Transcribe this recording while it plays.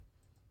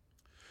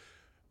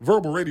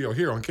Verbal Radio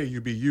here on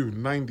KUBU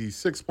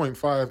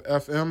 96.5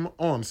 FM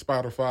on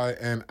Spotify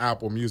and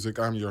Apple Music.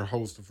 I'm your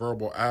host,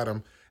 Verbal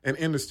Adam. And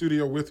in the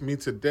studio with me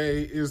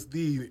today is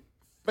the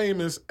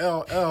famous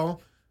LL.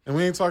 And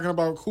we ain't talking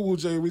about Cool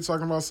J. We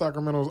talking about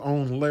Sacramento's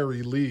own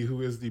Larry Lee,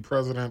 who is the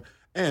president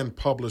and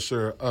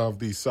publisher of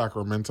the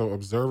Sacramento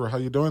Observer. How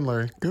you doing,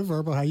 Larry? Good,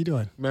 Verbal. How you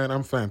doing? Man,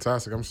 I'm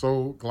fantastic. I'm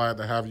so glad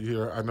to have you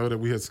here. I know that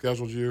we had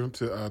scheduled you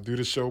to do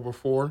the show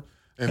before.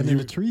 And then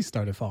the trees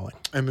started falling.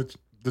 And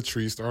the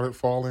trees started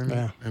falling,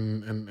 yeah.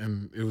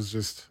 and it was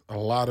just a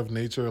lot of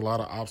nature, a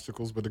lot of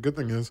obstacles. But the good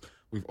thing is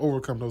we've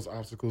overcome those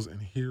obstacles,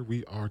 and here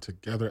we are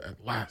together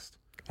at last.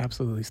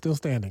 Absolutely. Still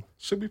standing.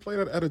 Should we play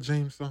that Etta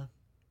James song?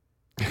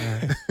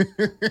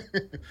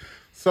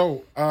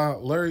 So,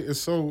 Larry,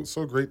 it's so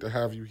great to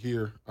have you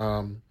here.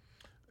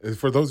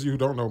 For those of you who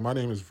don't know, my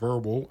name is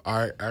Verbal.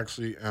 I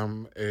actually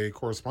am a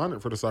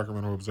correspondent for the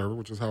Sacramento Observer,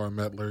 which is how I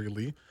met Larry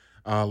Lee.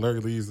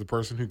 Larry Lee is the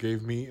person who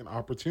gave me an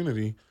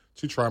opportunity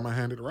to try my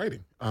hand at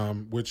writing,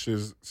 which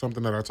is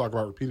something that I talk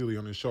about repeatedly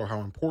on this show, how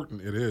important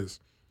it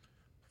is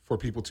for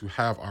people to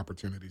have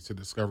opportunities to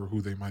discover who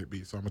they might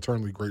be. So I'm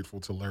eternally grateful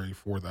to Larry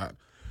for that.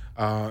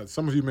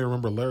 Some of you may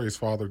remember Larry's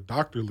father,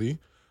 Dr. Lee,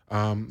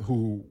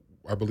 who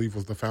I believe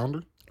was the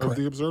founder of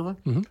the Observer.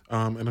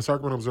 Mm-hmm. And the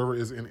Sacramento Observer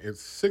is in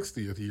its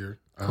 60th year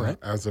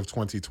as of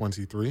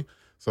 2023.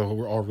 So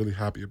we're all really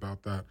happy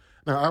about that.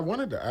 Now, I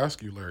wanted to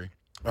ask you, Larry,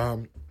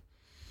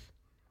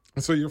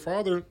 so your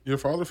father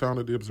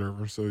founded the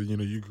Observer. So,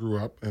 you grew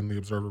up and the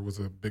Observer was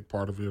a big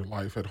part of your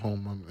life at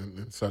home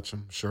and such,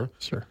 I'm sure.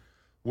 Sure.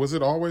 Was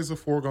it always a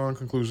foregone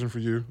conclusion for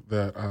you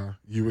that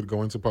you would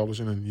go into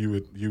publishing and you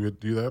would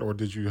do that? Or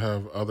did you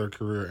have other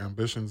career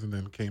ambitions and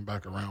then came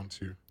back around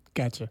to?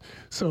 Gotcha.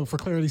 So for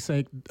clarity's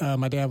sake,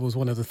 my dad was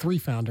one of the three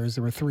founders.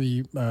 There were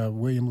three,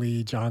 William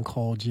Lee, John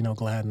Cole, Gino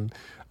Gladden,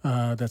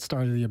 that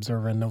started the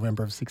Observer in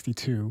November of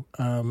 '62.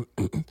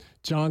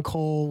 John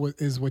Cole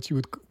was what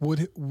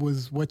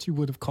you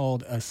would have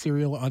called a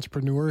serial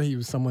entrepreneur. He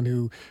was someone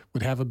who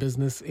would have a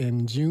business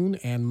in June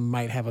and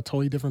might have a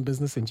totally different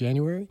business in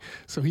January.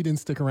 So he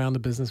didn't stick around the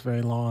business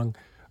very long.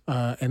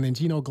 And then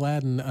Gino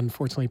Gladden,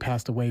 unfortunately,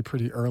 passed away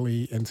pretty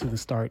early into the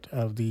start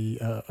of the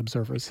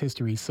Observer's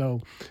history.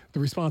 So the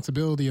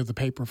responsibility of the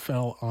paper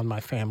fell on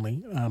my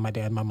family, my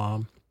dad, my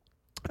mom,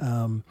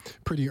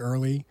 pretty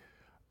early.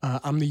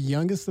 I'm the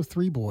youngest of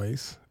three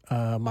boys.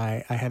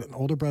 I had an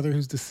older brother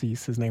who's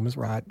deceased. His name is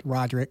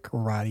Roderick,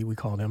 or Roddy, we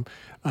called him.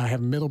 I have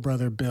a middle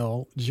brother,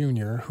 Bill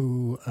Jr.,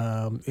 who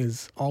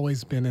is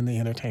always been in the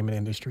entertainment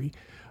industry.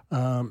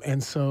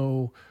 And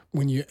so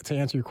to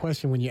answer your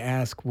question, when you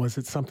ask, was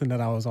it something that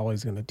I was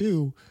always going to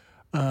do?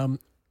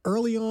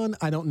 Early on,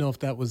 I don't know if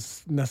that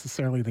was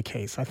necessarily the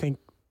case. I think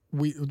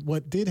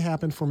what did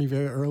happen for me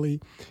very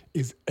early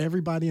is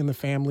everybody in the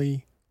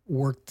family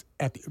worked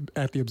at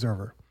the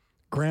Observer.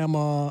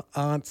 Grandma,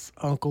 aunts,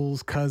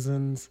 uncles,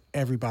 cousins,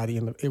 everybody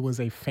it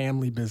was a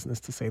family business,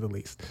 to say the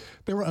least.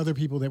 There were other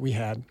people that we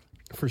had,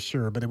 for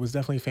sure, but it was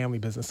definitely a family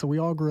business. So we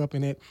all grew up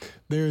in it.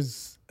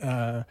 There's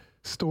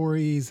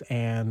stories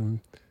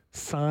and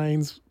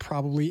signs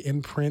probably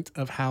in print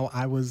of how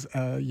I was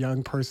a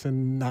young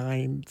person,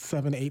 9,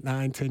 7, 8,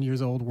 9, 10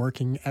 years old,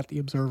 working at the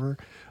Observer,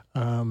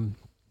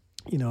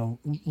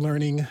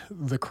 learning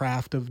the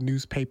craft of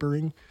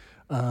newspapering.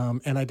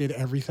 And I did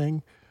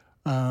everything.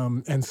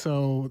 And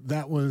so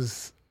that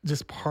was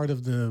just part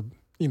of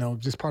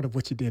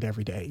what you did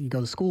every day. You go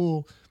to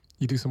school,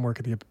 you do some work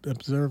at the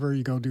Observer,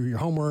 you go do your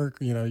homework,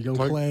 you go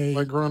play.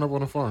 Like growing up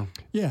on a farm.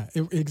 Yeah,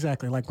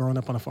 exactly. Like growing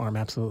up on a farm.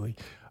 Absolutely.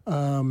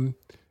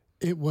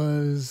 It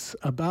was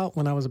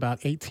when I was about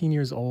 18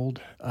 years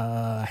old.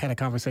 I had a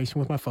conversation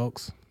with my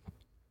folks.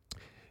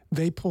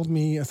 They pulled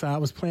me aside. I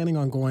was planning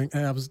on going,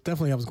 I was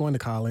going to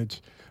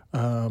college.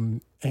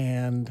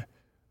 And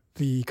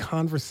the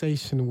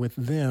conversation with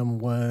them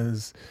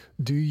was,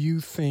 do you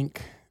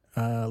think,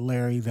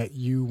 Larry, that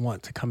you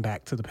want to come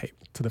back to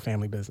the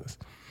family business?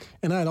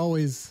 And I'd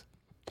always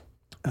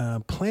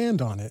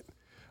planned on it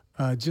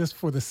just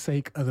for the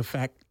sake of the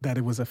fact that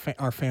it was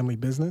our family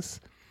business.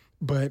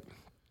 But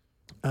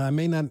I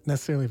may not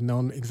necessarily have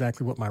known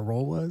exactly what my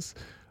role was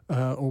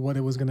or what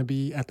it was going to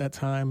be at that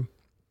time.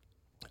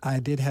 I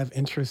did have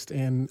interest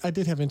in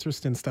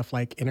stuff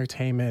like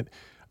entertainment.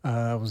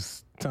 I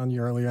was telling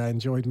you earlier, I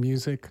enjoyed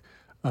music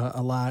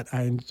a lot.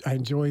 I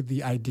enjoyed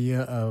the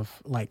idea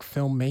of like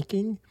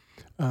filmmaking.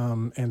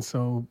 And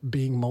so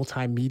being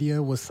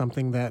multimedia was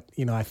something that,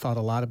 I thought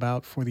a lot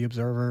about for the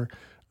Observer.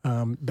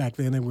 Back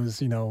then it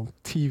was,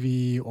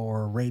 TV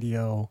or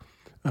radio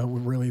were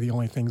really the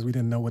only things. We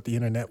didn't know what the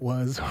internet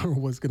was or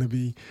was going to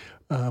be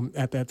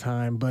at that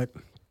time. But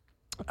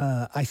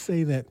I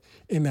say that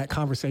in that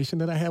conversation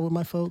that I had with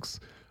my folks,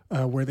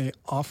 where they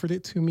offered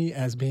it to me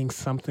as being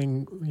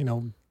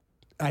something,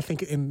 I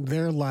think in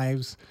their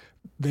lives,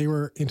 they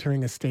were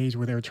entering a stage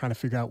where they were trying to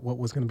figure out what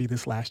was going to be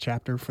this last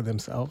chapter for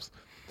themselves.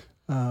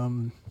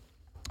 And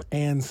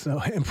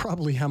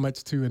probably how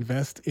much to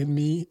invest in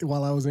me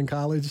while I was in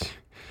college.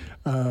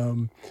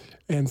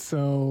 And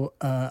so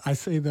I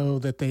say, though,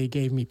 that they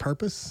gave me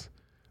purpose.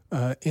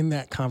 in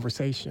that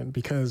conversation,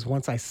 because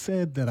once I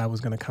said that I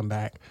was going to come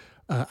back,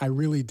 I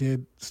really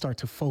did start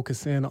to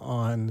focus in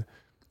on,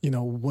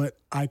 what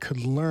I could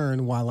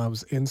learn while I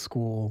was in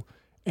school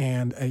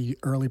and a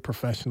early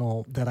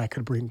professional that I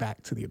could bring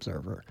back to the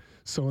Observer.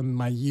 So in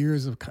my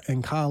years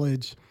in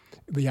college,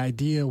 the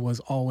idea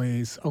was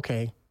always,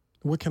 okay,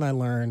 what can I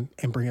learn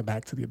and bring it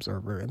back to the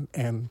Observer?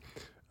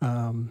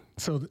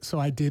 So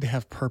I did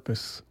have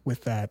purpose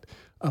with that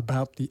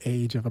about the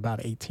age of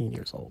about 18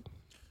 years old.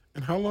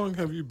 And how long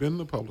have you been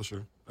the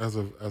publisher as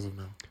of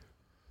now?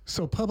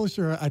 So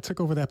publisher, I took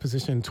over that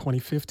position in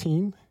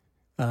 2015.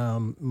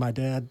 My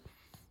dad,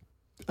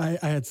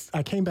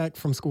 I came back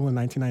from school in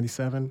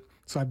 1997,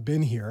 so I've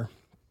been here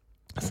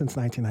since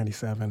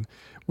 1997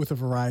 with a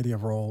variety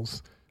of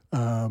roles.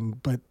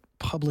 But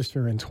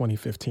publisher in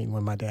 2015,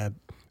 when my dad,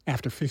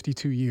 after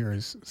 52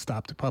 years,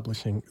 stopped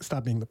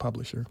being the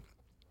publisher.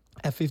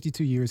 At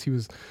 52 years, he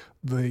was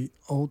the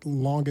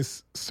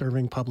longest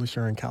serving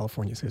publisher in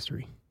California's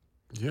history.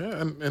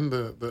 Yeah, and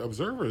the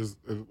Observer is,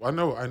 I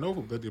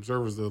know that the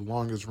Observer is the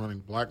longest running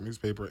Black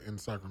newspaper in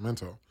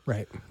Sacramento.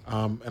 Right.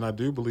 And I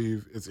do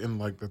believe it's in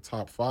like the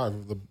top 5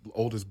 of the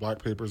oldest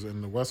Black papers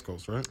in the West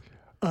Coast, right?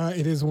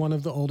 It is one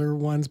of the older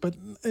ones, but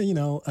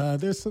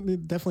there's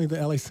definitely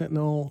the LA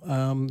Sentinel,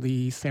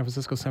 the San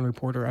Francisco Sun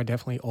Reporter are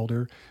definitely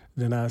older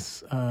than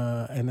us,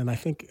 and then I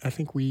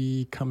think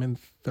we come in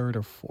third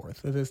or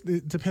fourth.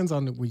 It depends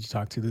on who you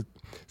talk to. The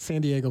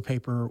San Diego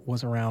paper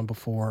was around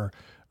before,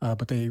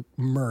 but they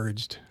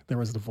merged. There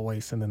was The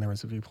Voice, and then there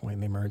was The Viewpoint,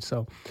 and they merged.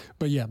 So,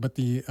 but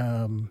the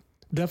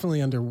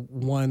definitely under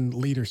one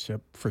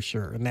leadership for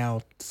sure. And now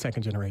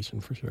second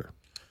generation for sure.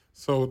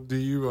 So, do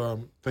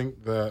you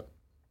think that?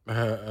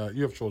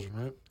 You have children,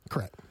 right?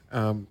 Correct.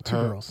 2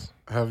 girls.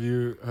 Have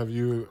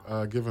you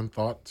given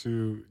thought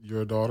to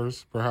your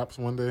daughters perhaps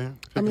one day?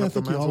 I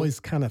think you always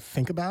kind of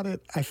think about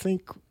it. I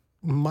think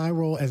my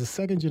role as a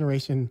second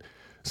generation.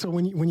 So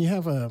when you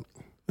have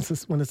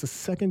when it's a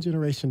second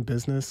generation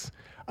business,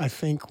 I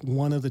think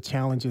one of the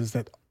challenges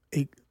that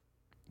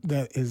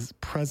is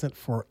present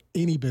for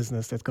any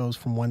business that goes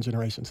from one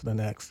generation to the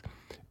next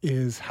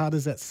is how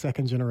does that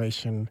second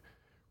generation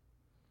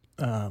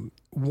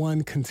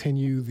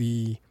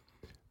continue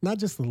not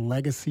just the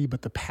legacy,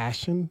 but the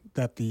passion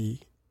that the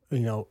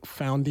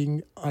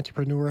founding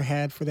entrepreneur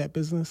had for that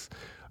business.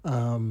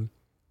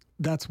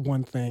 That's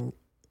one thing.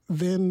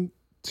 Then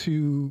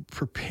to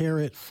prepare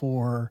it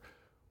for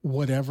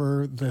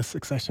whatever the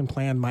succession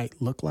plan might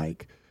look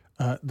like.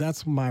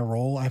 That's my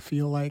role. I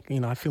feel like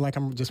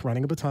I'm just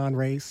running a baton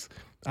race.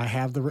 I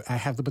have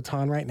the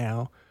baton right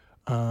now.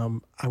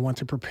 I want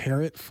to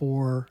prepare it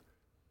for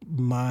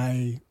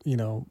my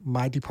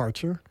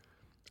departure.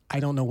 I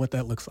don't know what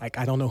that looks like.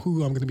 I don't know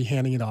who I'm going to be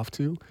handing it off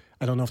to.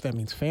 I don't know if that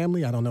means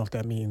family. I don't know if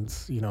that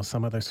means,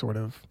 some other sort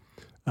of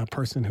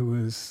person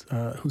who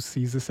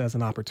sees this as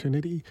an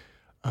opportunity.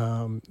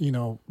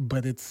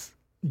 But it's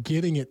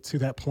getting it to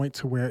that point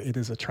to where it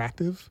is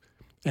attractive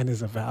and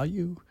is a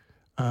value.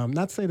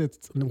 Not to say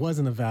that it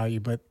wasn't a value,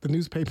 but the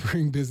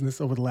newspapering business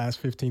over the last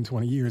 15,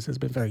 20 years has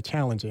been very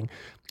challenging.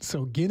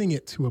 So getting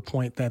it to a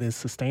point that is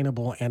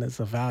sustainable and is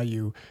a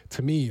value,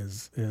 to me,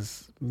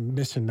 is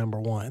mission number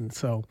one.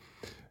 So,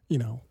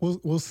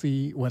 we'll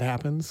see what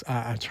happens.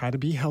 I try to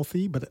be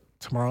healthy, but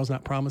tomorrow's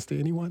not promised to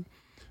anyone.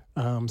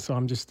 So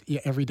I'm just,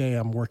 every day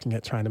I'm working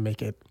at trying to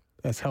make it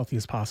as healthy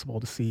as possible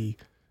to see,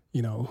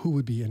 who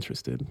would be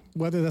interested,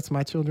 whether that's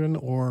my children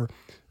or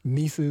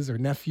nieces or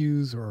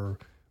nephews or,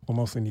 well,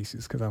 mostly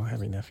nieces because I don't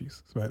have any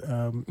nephews, but,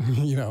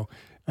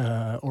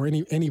 or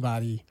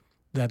anybody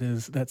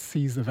that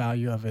sees the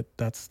value of it.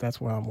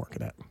 That's where I'm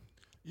working at.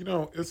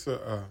 It's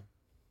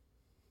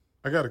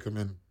I got to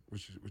commend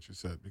what you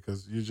said,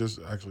 because you just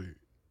actually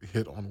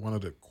hit on one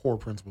of the core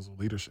principles of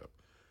leadership.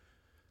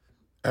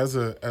 As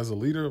a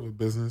leader of a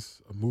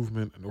business, a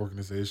movement, an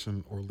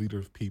organization, or leader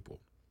of people,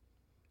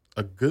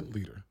 a good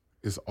leader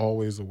is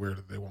always aware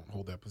that they won't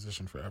hold that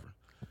position forever.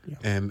 Yeah.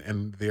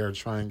 And they are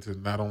trying to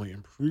not only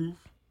improve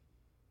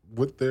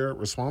what they're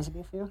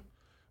responsible for,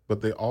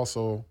 but they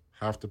also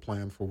have to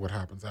plan for what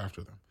happens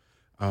after them.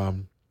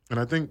 And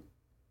I think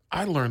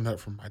I learned that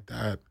from my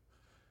dad.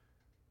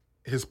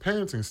 His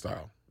parenting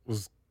style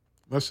was,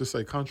 let's just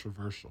say,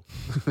 controversial.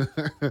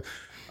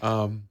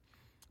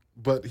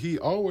 But he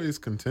always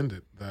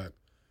contended that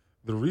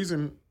the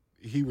reason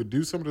he would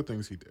do some of the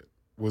things he did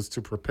was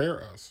to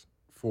prepare us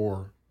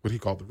for what he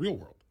called the real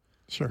world.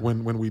 Sure.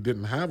 When we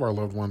didn't have our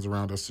loved ones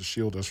around us to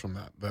shield us from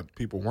that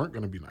people weren't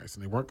going to be nice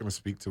and they weren't going to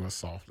speak to us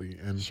softly.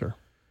 And sure,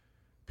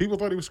 people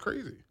thought he was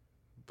crazy.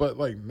 But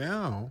like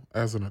now,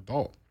 as an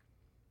adult,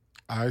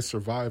 I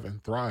survive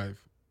and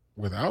thrive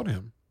without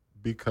him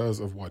because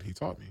of what he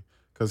taught me.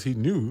 Because he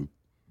knew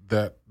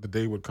that the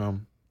day would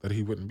come that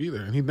he wouldn't be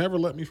there. And he never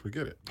let me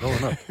forget it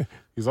growing up.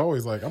 He's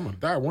always like, I'm going to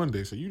die one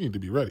day, so you need to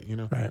be ready,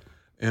 Right.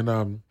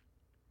 And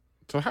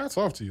so hats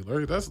off to you,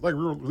 Larry. That's like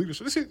real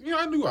leadership. See,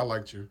 I knew I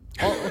liked you.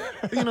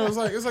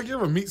 It's like you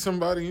ever meet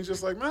somebody and you're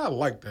just like, man, I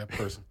like that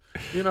person.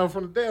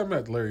 From the day I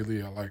met Larry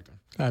Lee, I liked him.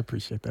 I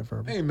appreciate that,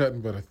 Verb. Ain't nothing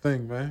but a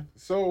thing, man.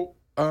 So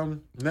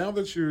Now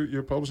that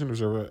you're publishing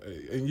Observer,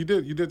 and you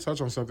did touch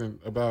on something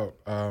about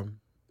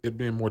it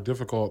being more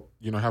difficult,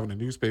 having a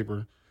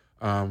newspaper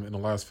in the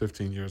last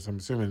 15 years. I'm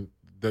assuming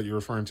that you're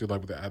referring to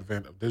like with the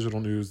advent of digital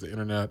news, the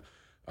internet,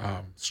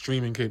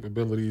 streaming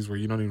capabilities, where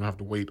you don't even have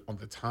to wait on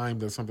the time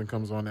that something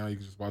comes on. Now you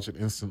can just watch it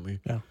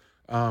instantly. Yeah.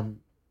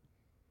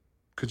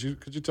 Could you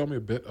tell me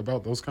a bit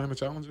about those kind of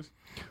challenges?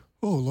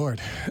 Oh Lord.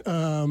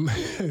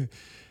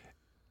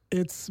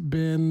 It's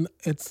been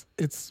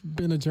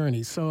a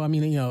journey. So I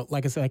mean,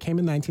 like I said, I came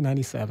in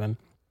 1997.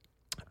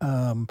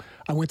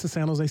 I went to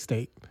San Jose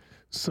State.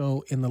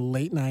 So in the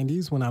late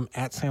 90s, when I'm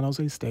at San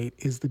Jose State,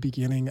 is the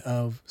beginning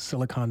of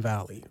Silicon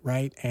Valley,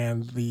 right?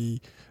 And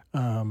the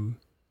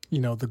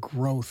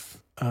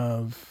growth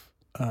of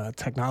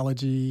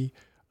technology,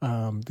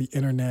 the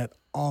internet,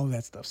 all of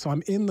that stuff. So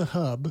I'm in the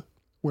hub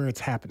where it's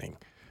happening,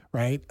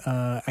 right?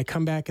 I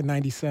come back in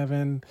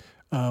 97.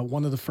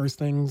 One of the first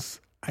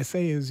things I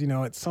say is,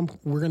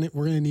 we're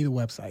gonna need a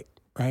website,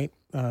 right?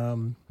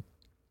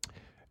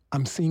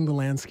 I'm seeing the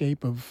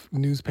landscape of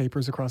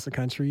newspapers across the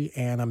country,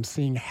 and I'm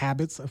seeing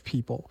habits of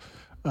people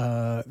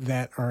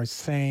that are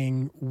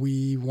saying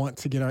we want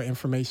to get our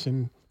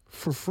information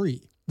for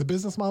free. The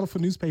business model for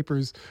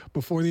newspapers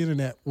before the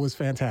internet was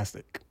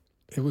fantastic.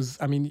 It was,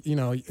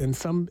 in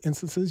some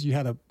instances, you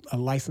had a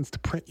license to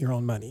print your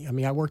own money. I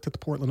mean, I worked at the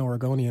Portland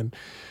Oregonian,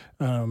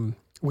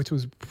 which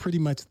was pretty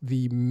much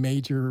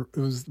it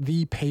was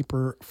the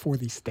paper for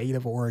the state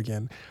of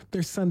Oregon.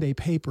 Their Sunday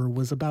paper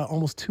was about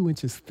almost 2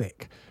 inches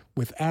thick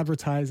with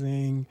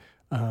advertising,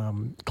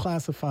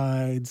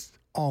 classifieds,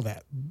 all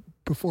that,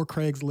 before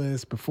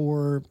Craigslist,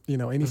 before,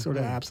 any sort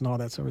of apps and all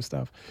that sort of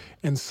stuff.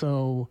 And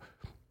so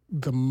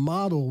the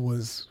model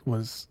was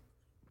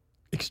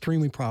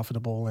extremely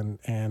profitable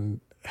and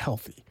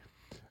healthy.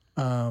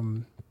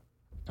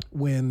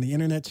 When the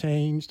internet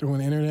changed, or when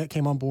the internet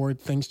came on board,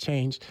 things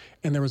changed,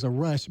 and there was a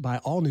rush by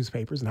all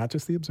newspapers, not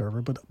just the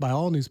Observer, but by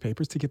all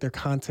newspapers to get their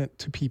content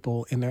to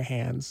people in their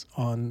hands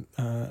on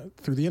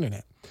through the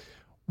internet.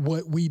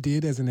 What we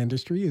did as an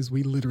industry is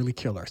we literally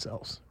killed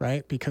ourselves,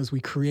 right? Because we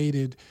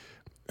created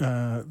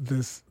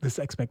this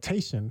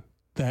expectation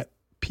that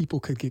people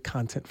could get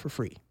content for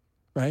free,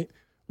 right?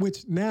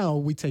 Which now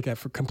we take that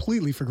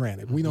completely for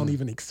granted. We don't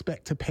even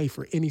expect to pay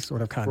for any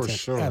sort of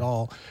content at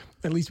all,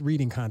 at least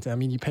reading content. I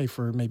mean, you pay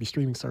for maybe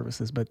streaming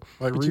services, but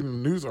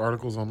reading news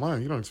articles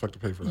online, you don't expect to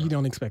pay for that. You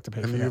don't expect to pay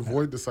for that. And you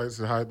avoid the sites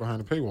that hide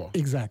behind a paywall.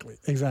 Exactly.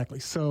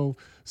 So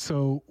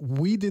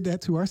we did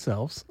that to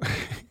ourselves.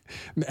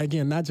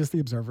 Again, not just the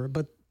Observer,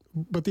 but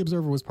the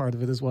Observer was part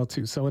of it as well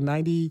too. So in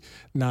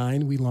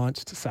 99, we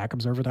launched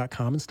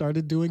sacobserver.com and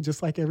started doing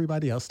just like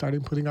everybody else,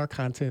 started putting our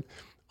content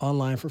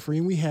online for free.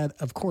 And we had,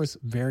 of course,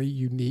 very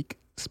unique,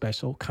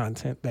 special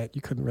content that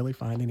you couldn't really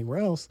find anywhere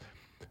else.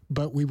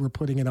 But we were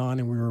putting it on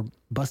and we were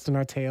busting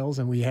our tails,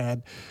 and we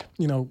had,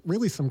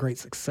 really some great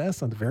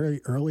success on the very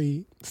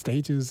early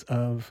stages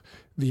of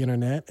the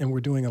internet. And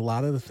we're doing a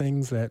lot of the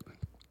things that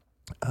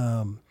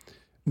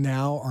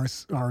now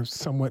are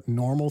somewhat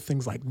normal,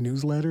 things like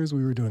newsletters.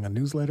 We were doing a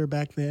newsletter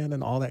back then,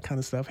 and all that kind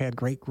of stuff had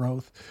great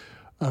growth.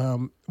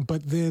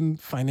 But then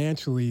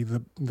financially,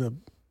 the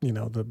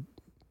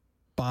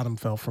bottom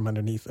fell from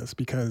underneath us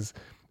because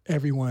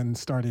everyone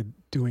started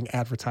doing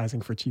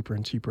advertising for cheaper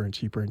and cheaper and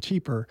cheaper and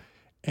cheaper.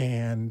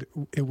 And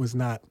it was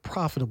not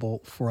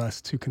profitable for us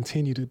to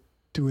continue to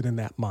do it in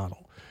that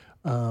model.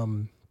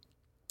 And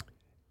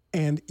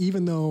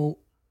even though,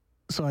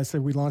 so I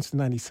said we launched in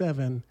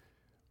 97,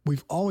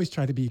 we've always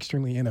tried to be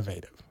extremely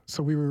innovative.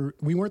 So we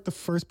weren't the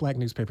first Black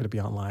newspaper to be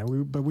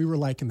online, but we were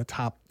like in the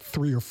top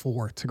 3 or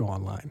 4 to go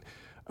online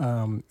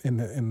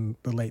in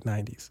the late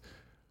 90s.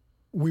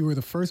 We were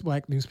the first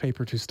Black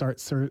newspaper to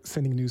start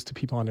sending news to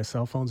people on their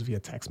cell phones via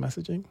text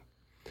messaging.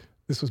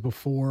 This was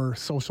before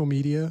social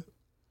media.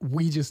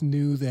 We just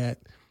knew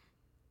that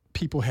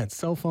people had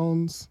cell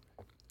phones,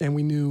 and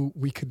we knew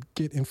we could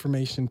get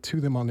information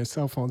to them on their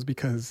cell phones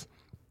because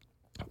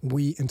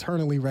we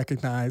internally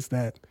recognized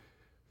that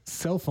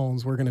cell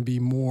phones were going to be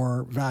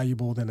more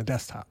valuable than a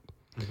desktop.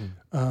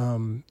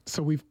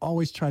 So we've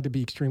always tried to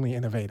be extremely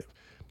innovative.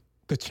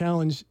 The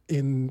challenge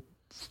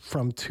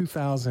from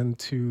 2000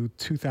 to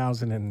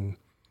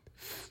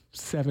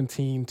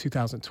 2017,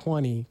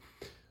 2020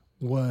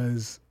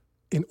 was,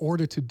 in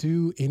order to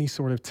do any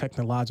sort of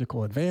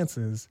technological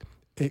advances,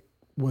 it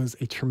was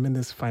a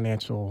tremendous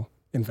financial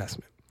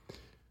investment.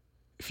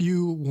 If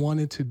you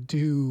wanted to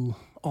do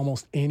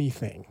almost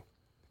anything,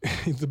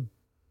 the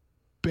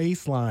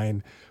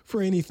baseline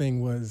for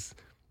anything was,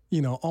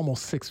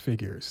 almost 6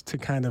 figures to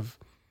kind of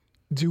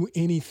do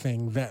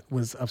anything that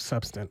was of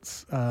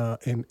substance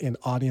in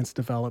audience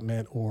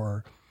development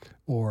or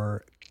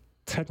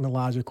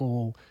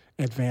technological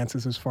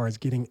advances as far as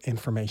getting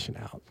information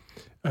out.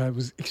 It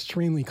was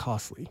extremely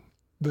costly.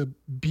 The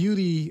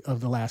beauty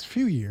of the last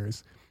few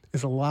years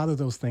is a lot of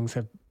those things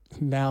have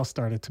now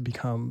started to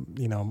become,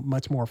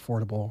 much more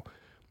affordable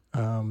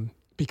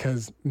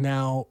because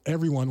now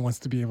everyone wants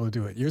to be able to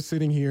do it. You're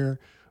sitting here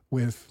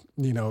with,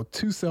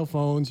 2 cell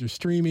phones, you're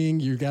streaming,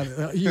 you got,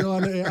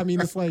 I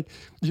mean, it's like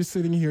you're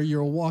sitting here,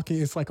 you're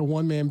walking, it's like a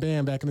one-man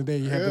band back in the day.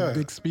 You had the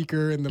big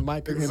speaker and the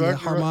mic and the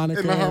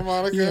harmonica. And the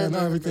harmonica and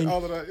everything.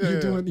 All of that.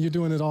 You're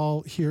doing it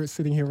all here,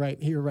 sitting here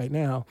right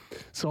now.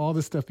 So all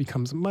this stuff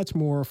becomes much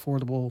more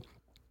affordable.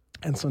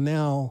 And so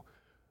now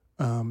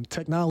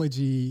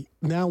technology,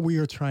 now we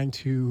are trying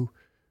to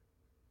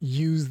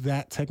use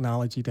that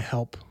technology to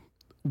help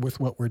with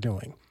what we're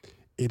doing.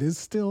 It is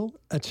still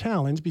a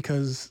challenge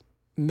because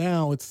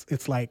now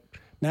it's like,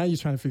 now you're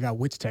trying to figure out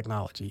which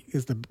technology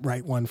is the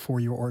right one for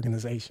your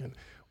organization,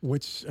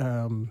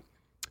 and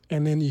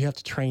then you have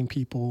to train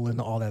people and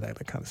all that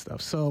other kind of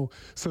stuff. So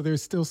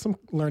there's still some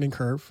learning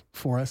curve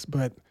for us,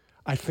 but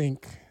I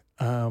think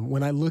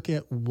when I look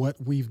at what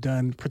we've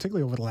done,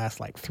 particularly over the last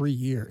 3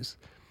 years,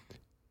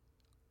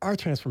 our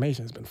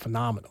transformation has been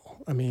phenomenal.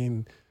 I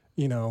mean,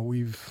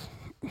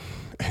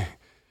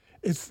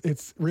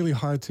 it's really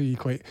hard to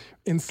equate.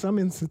 In some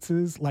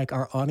instances, like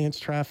our audience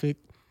traffic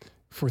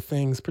for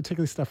things,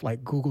 particularly stuff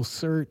like Google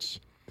search,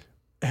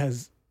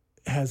 has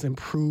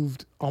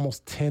improved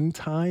almost 10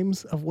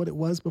 times of what it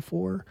was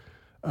before.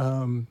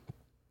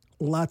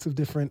 Lots of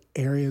different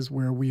areas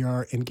where we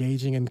are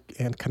engaging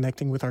and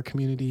connecting with our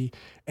community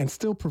and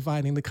still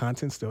providing the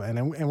content still.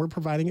 And we're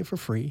providing it for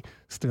free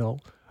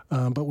still,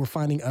 but we're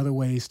finding other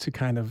ways to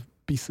kind of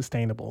be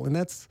sustainable. And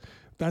that's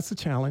a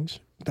challenge.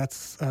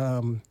 That's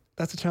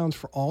a challenge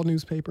for all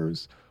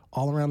newspapers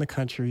all around the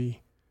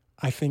country.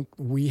 I think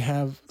we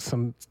have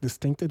some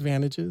distinct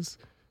advantages.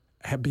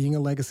 Being a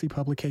legacy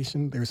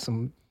publication, there's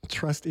some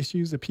trust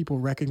issues that people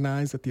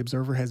recognize that the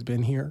Observer has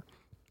been here,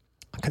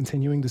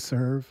 continuing to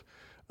serve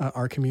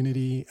our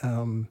community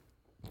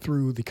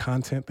through the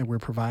content that we're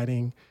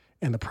providing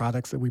and the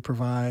products that we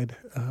provide.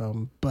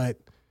 But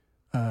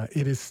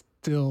it is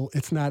still,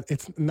 it's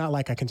not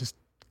like I can just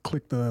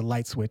click the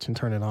light switch and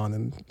turn it on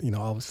and,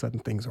 all of a sudden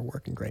things are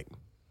working great.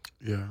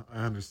 Yeah,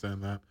 I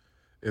understand that.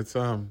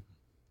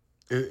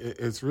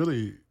 It's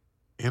really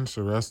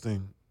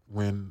interesting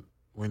when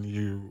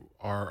you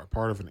are a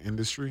part of an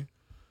industry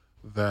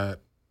that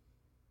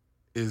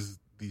is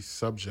the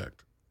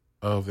subject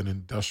of an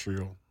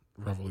industrial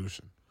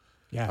revolution.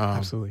 Yeah,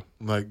 absolutely.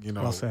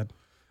 Well said.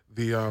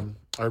 I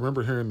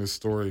remember hearing this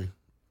story.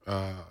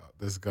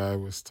 This guy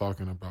was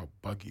talking about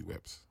buggy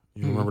whips.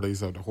 You remember they used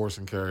to have the horse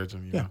and carriage,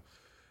 and know,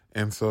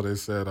 and so they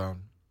said,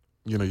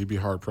 you'd be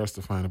hard pressed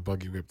to find a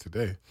buggy whip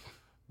today.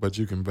 But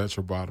you can bet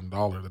your bottom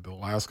dollar that the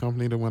last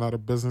company that went out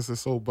of business that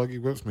sold buggy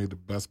whips made the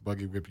best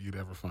buggy whip you'd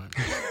ever find.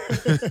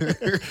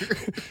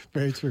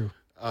 Very true.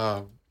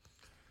 So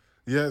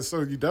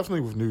you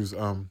definitely with news,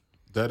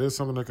 that is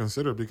something to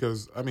consider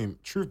because,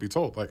 truth be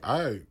told,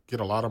 I get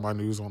a lot of my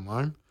news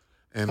online.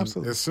 And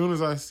Absolutely. As soon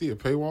as I see a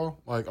paywall,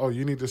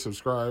 you need to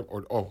subscribe,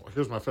 or,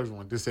 here's my favorite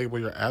one, disable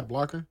your ad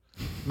blocker.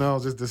 No,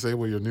 just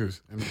disable your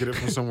news and get it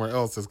from somewhere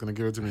else that's going to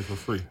give it to me for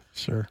free.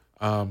 Sure.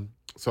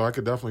 So I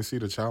could definitely see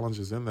the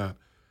challenges in that.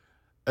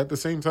 At the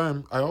same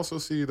time, I also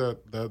see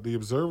that the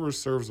Observer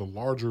serves a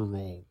larger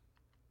role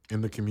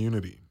in the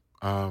community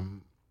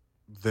than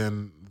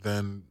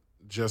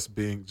just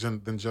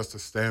a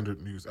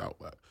standard news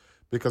outlet.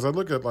 Because I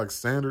look at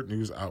standard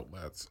news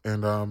outlets,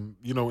 and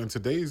in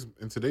today's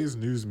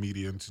news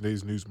media, in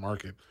today's news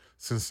market,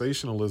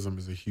 sensationalism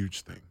is a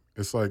huge thing.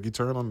 It's like you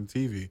turn on the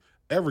TV,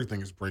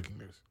 everything is breaking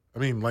news.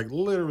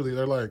 Literally,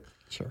 they're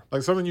sure,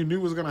 something you knew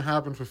was going to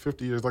happen for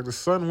 50 years. The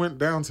sun went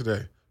down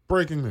today,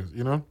 breaking news.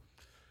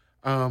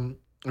 And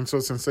so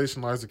it's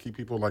sensationalized to keep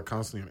people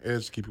constantly on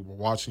edge, to keep people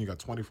watching. You got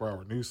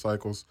 24-hour news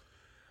cycles.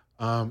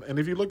 And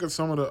if you look at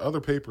some of the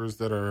other papers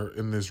that are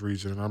in this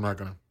region, and I'm not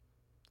going to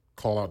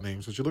call out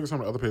names, but you look at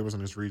some of the other papers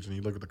in this region,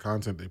 you look at the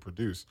content they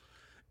produce,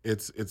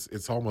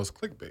 it's almost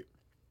clickbait.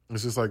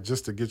 It's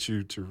just to get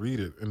you to read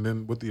it. And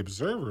then with the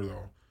Observer,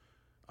 though,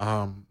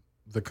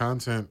 the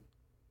content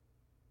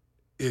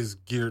is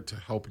geared to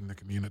helping the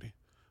community.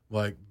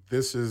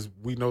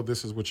 We know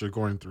this is what you're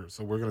going through,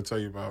 so we're going to tell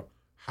you about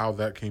how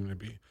that came to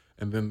be,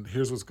 and then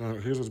here's what's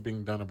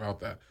being done about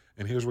that,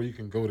 and here's where you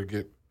can go to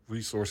get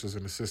resources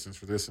and assistance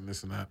for this and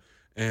this and that,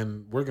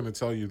 and we're going to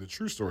tell you the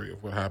true story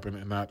of what happened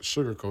and not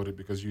sugarcoat it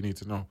because you need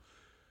to know.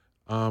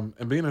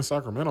 And being in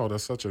Sacramento,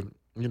 that's such a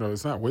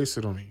it's not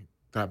wasted on me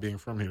not being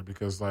from here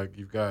because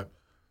you've got,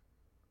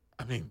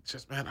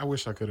 I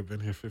wish I could have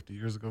been here 50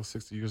 years ago,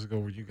 60 years ago,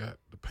 where you got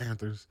the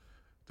Panthers,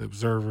 the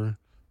Observer,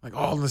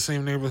 all in the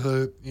same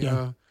neighborhood, you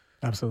know.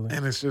 Absolutely.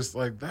 And it's just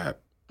that.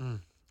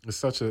 It's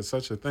such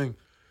a thing.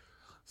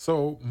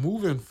 So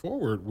moving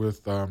forward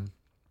with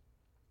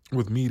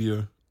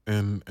media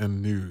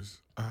and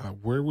news,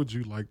 where would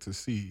you like to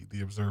see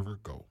the Observer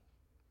go?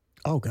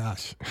 Oh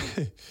gosh.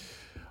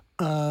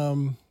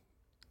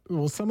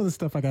 Well, some of the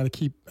stuff I gotta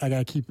keep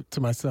to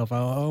myself. I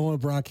don't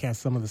want to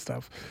broadcast some of the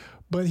stuff,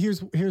 but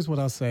here's what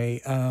I'll say.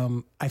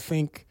 I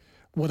think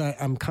what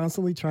I'm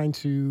constantly trying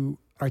to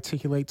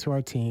articulate to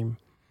our team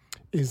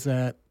is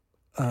that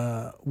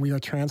we are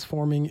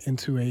transforming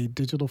into a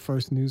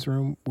digital-first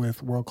newsroom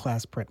with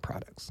world-class print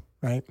products,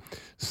 right?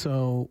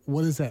 So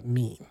what does that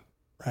mean,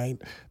 right?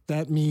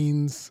 That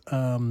means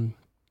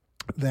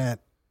that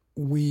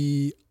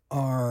we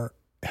are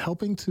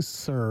helping to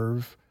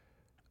serve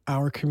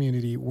our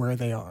community where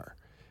they are.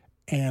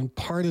 And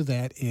part of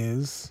that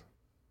is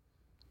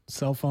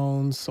cell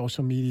phones,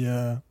 social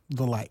media,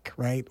 the like,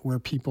 right? Where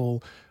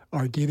people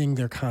are getting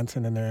their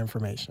content and their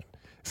information.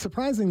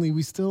 Surprisingly,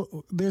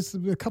 there's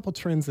a couple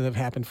trends that have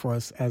happened for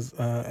us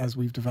as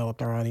we've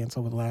developed our audience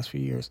over the last few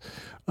years.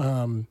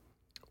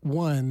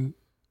 One,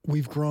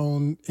 we've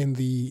grown in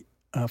the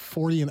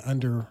 40 and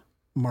under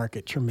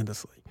market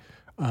tremendously.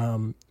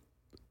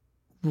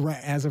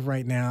 As of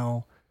right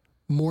now,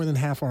 more than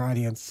half our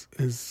audience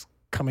is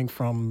coming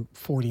from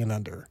 40 and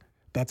under.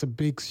 That's a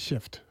big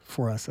shift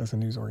for us as a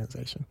news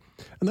organization.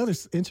 Another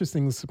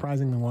interesting,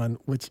 surprising one,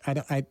 which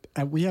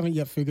we haven't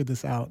yet figured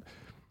this out.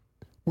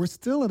 We're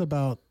still at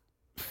about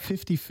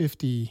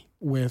 50-50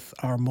 with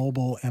our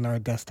mobile and our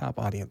desktop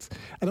audience.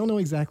 I don't know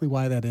exactly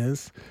why that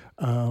is.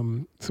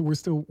 So we're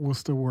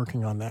still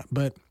working on that.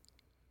 But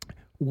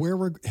where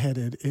we're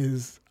headed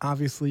is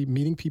obviously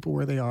meeting people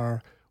where they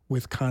are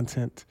with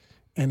content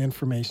and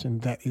information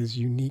that is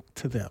unique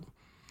to them.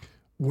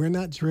 We're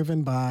not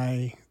driven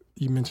by,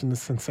 you mentioned the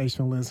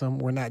sensationalism.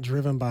 We're not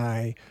driven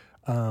by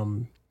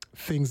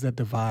things that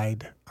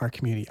divide our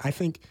community. I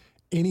think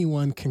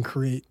anyone can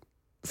create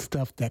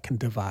stuff that can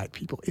divide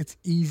people. It's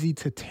easy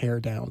to tear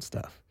down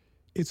stuff.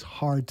 It's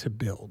hard to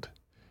build.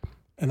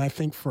 And I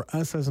think for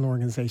us as an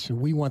organization,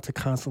 we want to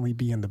constantly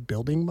be in the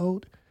building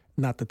mode,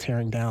 not the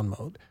tearing down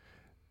mode.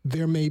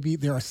 There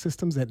are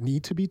systems that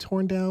need to be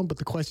torn down, but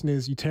the question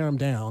is, you tear them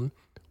down,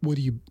 what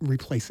do you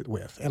replace it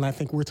with? And I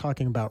think we're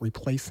talking about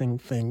replacing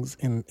things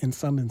in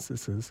some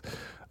instances.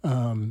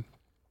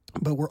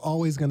 But we're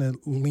always going to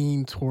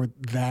lean toward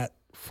that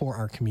for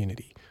our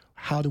community.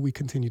 How do we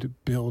continue to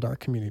build our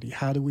community?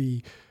 How do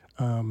we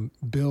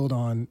build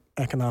on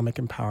economic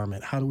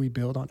empowerment? How do we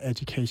build on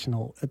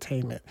educational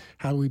attainment?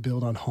 How do we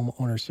build on home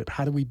ownership?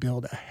 How do we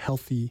build a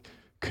healthy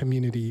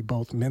community,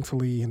 both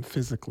mentally and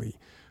physically?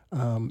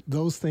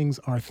 Those things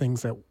are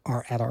things that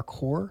are at our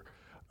core.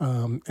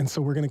 And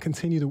so we're going to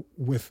continue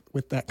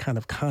with that kind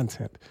of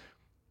content.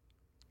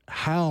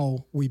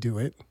 How we do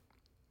it,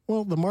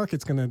 well, the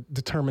market's going to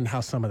determine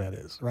how some of that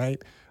is,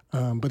 right?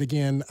 But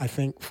again, I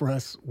think for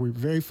us, we're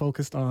very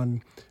focused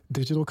on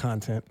digital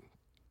content.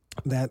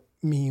 That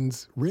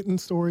means written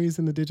stories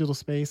in the digital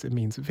space. It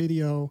means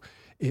video.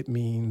 It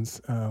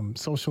means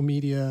social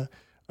media.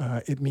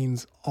 It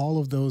means all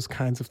of those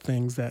kinds of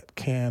things that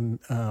can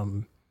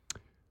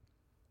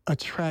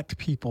attract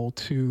people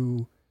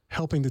to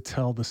helping to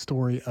tell the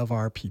story of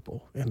our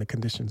people and the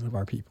conditions of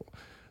our people.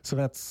 So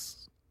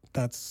that's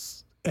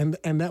and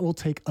that will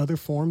take other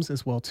forms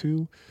as well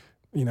too.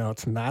 You know,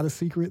 it's not a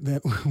secret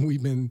that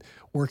we've been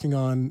working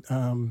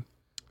on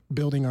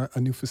building a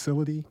new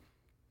facility.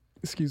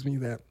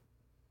 That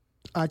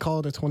I call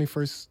it a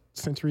 21st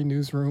century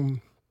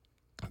newsroom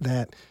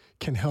that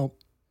can help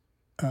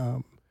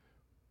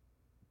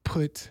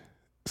put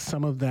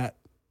some of that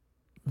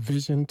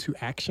vision to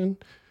action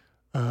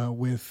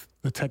with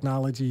the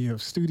technology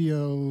of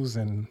studios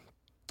and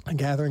a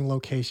gathering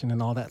location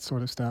and all that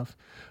sort of stuff,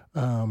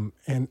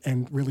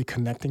 and really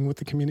connecting with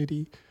the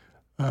community.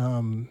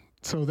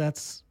 So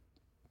that's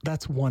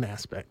one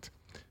aspect.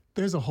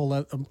 There's a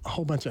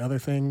whole bunch of other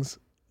things.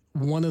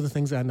 One of the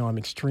things that I know I'm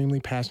extremely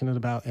passionate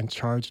about and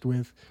charged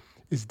with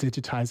is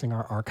digitizing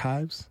our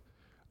archives.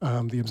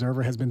 The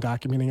Observer has been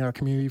documenting our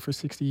community for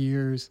 60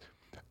 years.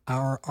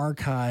 Our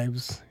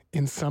archives,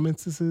 in some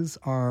instances,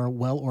 are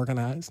well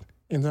organized.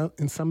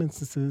 In some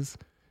instances,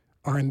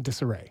 are in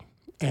disarray.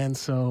 And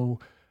so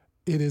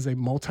it is a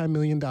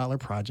multi-million-dollar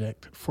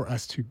project for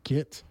us to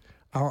get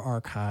our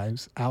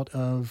archives out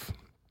of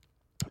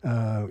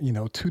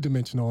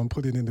two-dimensional and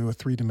put it into a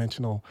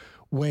three-dimensional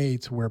way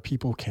to where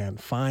people can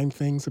find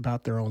things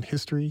about their own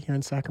history here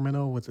in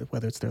Sacramento,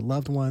 whether it's their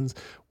loved ones,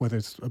 whether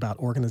it's about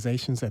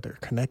organizations that they're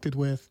connected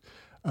with.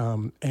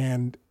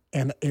 And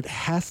it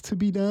has to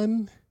be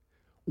done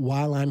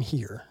while I'm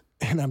here.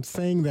 And I'm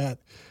saying that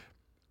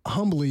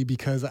humbly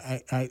because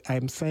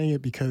I'm saying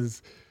it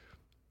because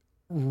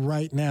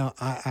right now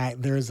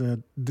there's a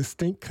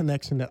distinct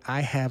connection that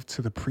I have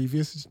to the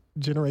previous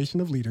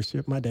generation of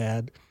leadership, my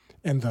dad,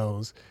 and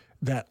those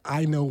that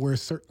I know where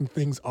certain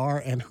things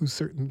are and who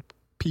certain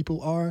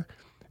people are.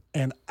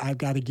 And I've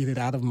got to get it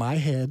out of my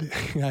head.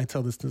 I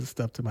tell this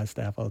stuff to my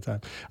staff all the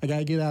time. I got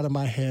to get it out of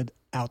my head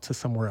out to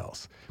somewhere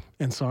else.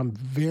 And so I'm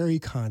very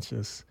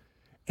conscious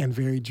and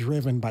very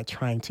driven by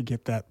trying to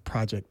get that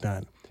project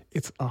done.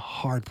 It's a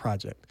hard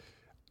project.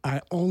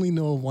 I only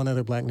know of one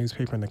other Black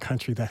newspaper in the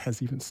country that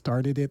has even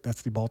started it.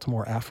 That's the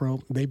Baltimore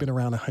Afro. They've been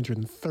around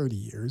 130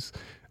 years,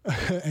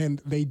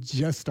 and they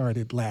just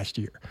started last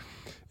year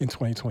in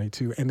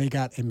 2022, and they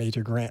got a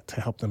major grant to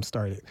help them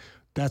start it.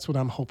 That's what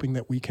I'm hoping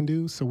that we can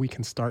do, so we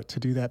can start to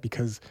do that,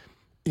 because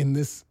in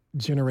this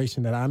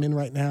generation that I'm in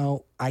right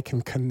now, I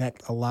can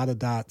connect a lot of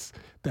dots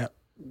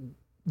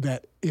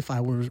that if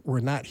I were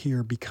not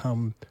here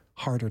become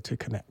harder to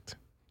connect.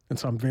 And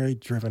so I'm very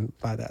driven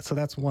by that. So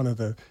that's one of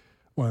the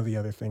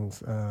other things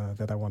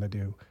that I want to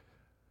do.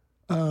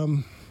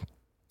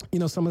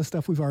 Some of the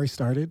stuff we've already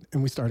started,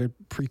 and we started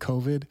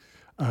pre-COVID.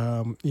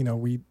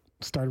 We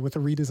started with a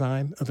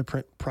redesign of the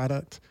print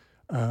product.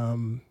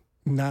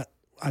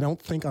 I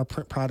don't think our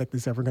print product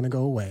is ever going to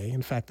go away.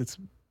 In fact,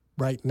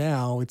 right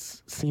now it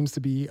seems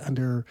to be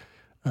under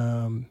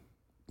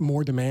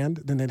more demand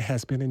than it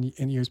has been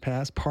in years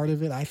past. Part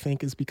of it, I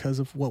think, is because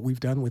of what we've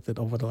done with it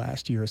over the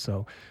last year or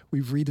so.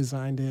 We've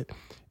redesigned it.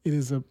 It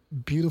is a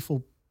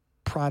beautiful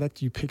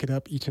product. You pick it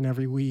up each and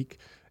every week.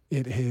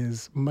 It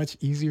is much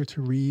easier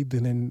to read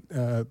than in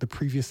the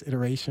previous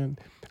iteration.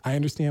 I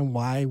understand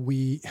why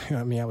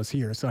I was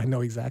here, so I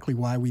know exactly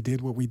why we did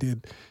what we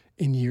did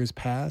in years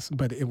past,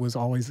 but it was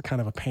always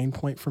kind of a pain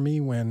point for me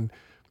when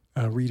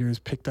readers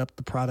picked up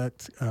the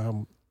product,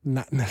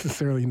 not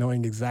necessarily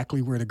knowing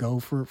exactly where to go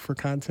for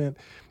content.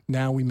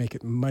 Now we make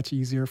it much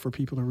easier for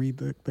people to read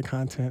the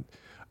content.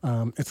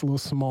 It's a little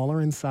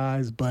smaller in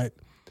size, but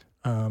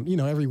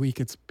every week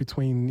it's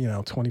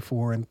between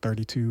 24 and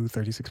 32,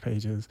 36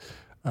 pages.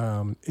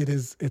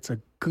 It's a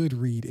good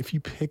read. If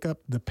you pick up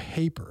the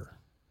paper,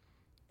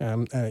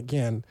 and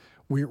again,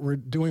 we're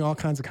doing all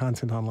kinds of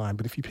content online,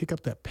 but if you pick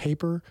up that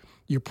paper,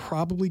 you're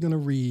probably going to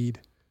read,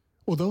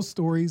 well, those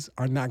stories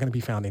are not going to be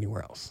found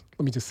anywhere else.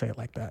 Let me just say it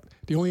like that.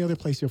 The only other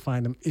place you'll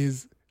find them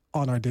is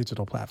on our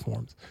digital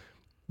platforms.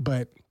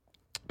 But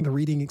the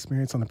reading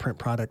experience on the print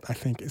product, I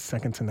think, is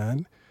second to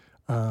none.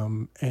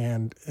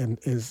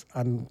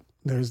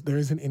 There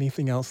isn't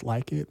anything else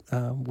like it.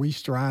 We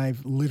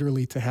strive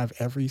literally to have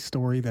every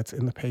story that's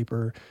in the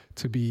paper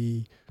to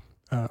be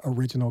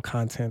original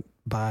content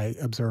by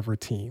Observer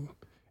team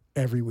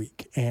every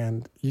week,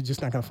 and you're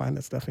just not going to find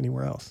that stuff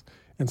anywhere else.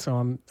 And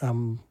so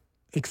I'm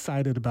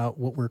excited about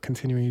what we're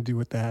continuing to do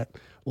with that.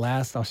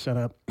 Last, I'll shut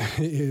up,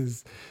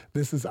 this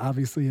is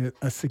obviously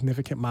a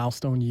significant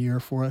milestone year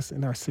for us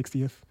in our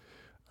 60th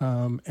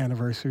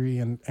anniversary,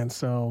 and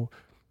so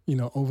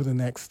over the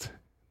next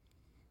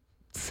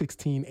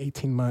 16,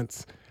 18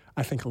 months,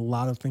 I think a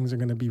lot of things are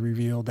going to be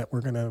revealed that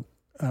we're going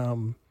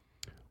to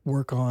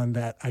work on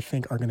that I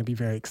think are going to be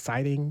very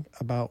exciting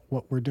about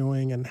what we're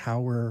doing and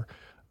how we're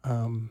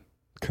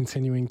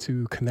continuing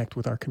to connect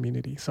with our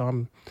community.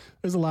 So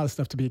there's a lot of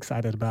stuff to be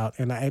excited about,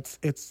 and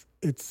it's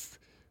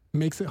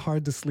makes it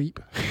hard to sleep,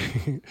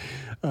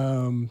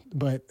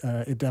 but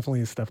it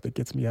definitely is stuff that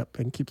gets me up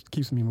and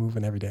keeps me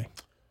moving every day.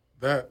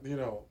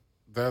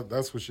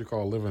 That's what you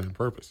call living in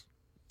purpose.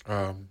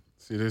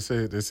 See, they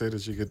say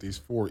that you get these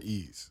 4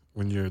 E's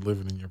when you're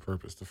living in your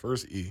purpose. The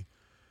first E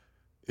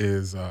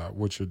is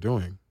what you're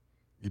doing.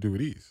 You do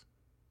with ease.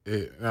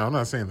 Now, I'm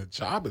not saying the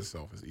job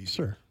itself is easy.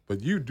 Sure.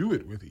 But you do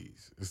it with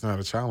ease. It's not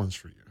a challenge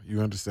for you.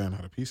 You understand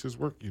how the pieces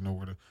work. You know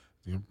where to,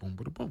 boom,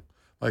 boom, boom.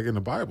 Like in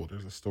the Bible,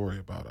 there's a story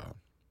about,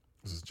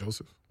 this is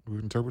Joseph, who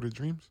interpreted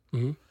dreams.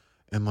 Mm-hmm.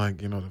 And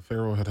the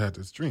Pharaoh had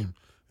this dream.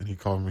 And he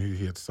called me.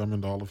 He had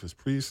summoned all of his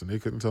priests, and they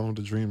couldn't tell him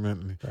the dream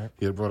meant. And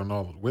he had brought in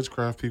all the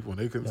witchcraft people, and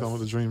they couldn't tell him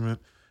what the dream meant.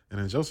 And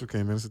then Joseph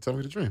came in and said, "Tell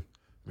me the dream."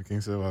 And the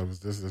king said, "Well, it was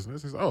this, this, and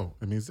this." He said, "Oh,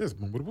 it means this.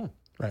 Boom, boom, boom."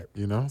 Right.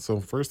 So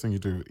first thing you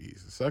do with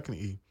ease. The second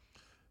E,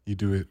 you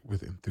do it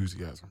with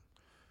enthusiasm.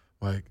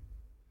 Like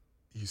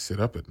you sit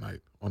up at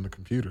night on the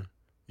computer.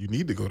 You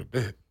need to go to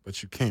bed,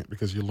 but you can't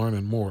because you're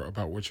learning more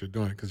about what you're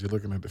doing because you're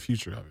looking at the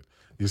future of it.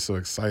 You're so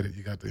excited.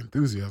 You got the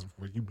enthusiasm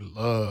for it. You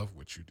love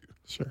what you do.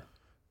 Sure.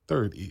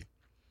 Third E,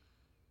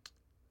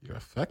 you're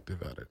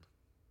effective at it.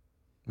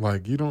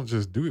 Like you don't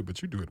just do it,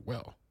 but you do it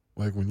well.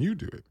 Like when you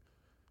do it,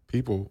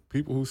 people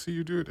who see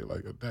you do it, they're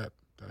like,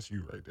 that's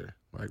you right there.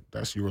 Like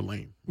that's your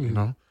lane,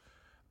 Mm-hmm.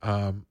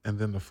 And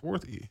then the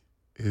fourth E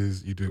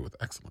is you do it with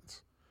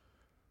excellence.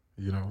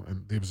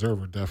 And the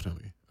Observer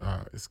definitely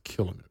is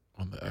killing it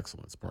on the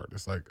excellence part.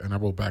 It's like, and I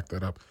will back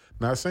that up.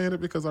 Not saying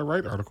it because I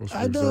write articles for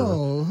the Observer. I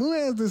know. Who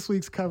has this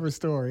week's cover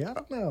story? I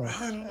don't know.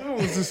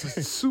 It's just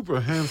a super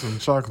handsome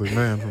chocolate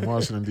man from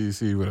Washington,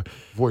 D.C. with a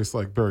voice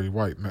like Barry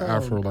White and an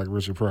afro like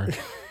Richard Pryor.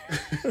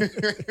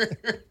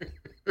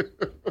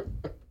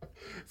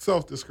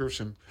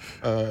 Self-description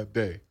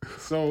day.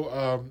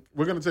 So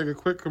we're going to take a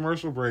quick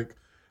commercial break.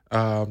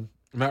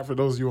 Not for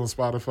those of you on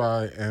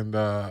Spotify and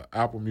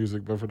Apple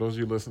Music, but for those of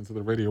you listening to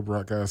the radio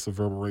broadcast of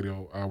Verbal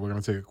Radio, we're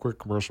going to take a quick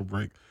commercial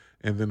break,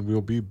 and then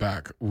we'll be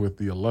back with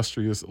the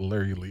illustrious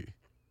Larry Lee.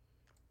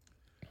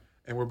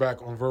 And we're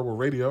back on Verbal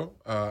Radio.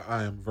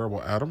 I am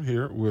Verbal Adam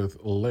here with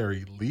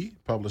Larry Lee,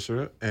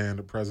 publisher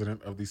and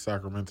president of the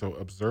Sacramento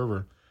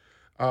Observer.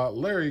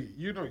 Larry,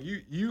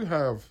 you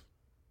have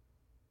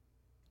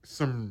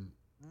some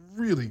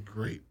really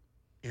great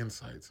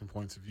insights and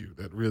points of view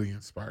that really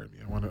inspired me.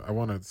 I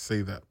want to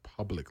say that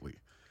publicly.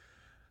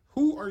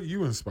 Who are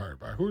you inspired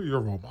by? Who are your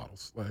role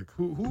models? Like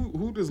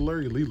who does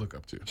Larry Lee look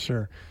up to?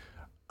 Sure.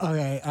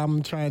 Okay,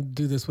 I'm trying to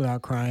do this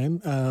without crying.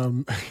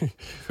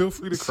 Feel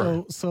free to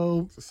cry.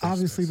 So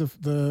obviously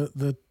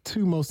the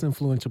two most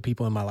influential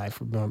people in my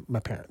life were my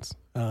parents.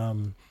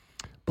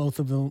 Both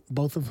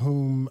of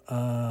whom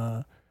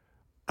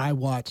I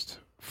watched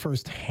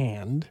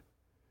firsthand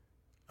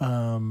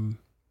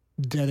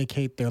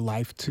dedicate their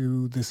life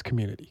to this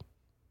community,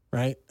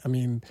 right? I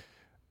mean,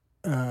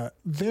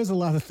 there's a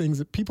lot of things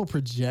that people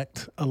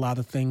project a lot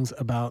of things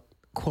about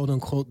quote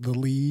unquote the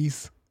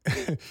Lees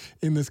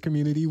in this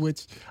community,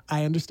 which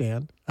I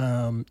understand.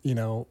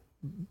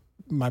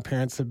 My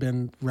parents have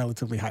been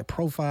relatively high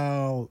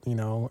profile,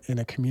 in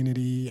a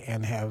community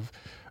and have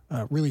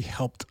really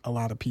helped a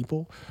lot of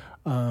people.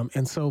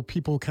 And so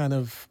people kind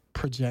of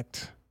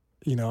project,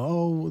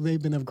 oh,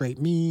 they've been of great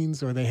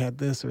means, or they had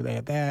this or they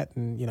had that,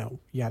 and,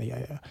 yada,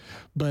 yada.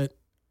 But,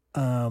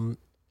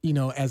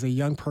 as a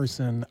young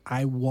person,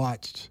 I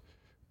watched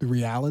the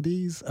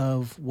realities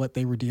of what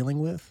they were dealing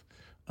with.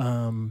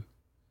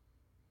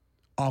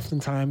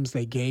 Oftentimes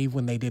they gave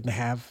when they didn't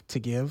have to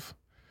give.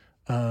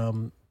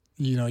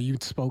 You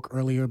spoke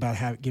earlier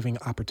about giving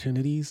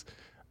opportunities.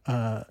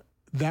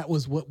 That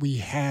was what we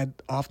had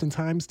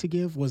oftentimes to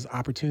give, was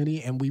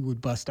opportunity, and we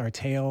would bust our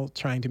tail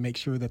trying to make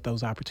sure that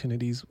those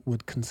opportunities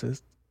would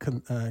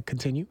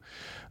continue.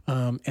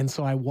 And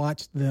so I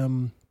watched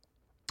them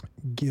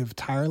give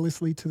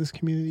tirelessly to this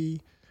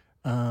community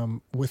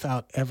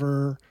without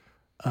ever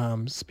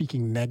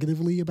speaking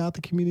negatively about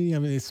the community. I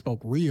mean, they spoke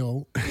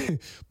real,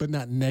 but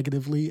not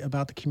negatively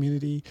about the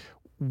community.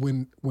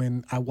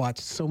 When I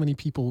watched so many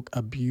people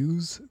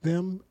abuse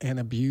them and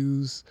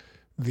abuse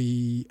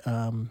the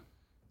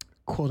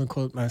quote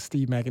unquote, my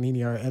Steve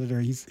McAneny, our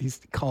editor, he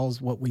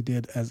calls what we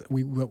do as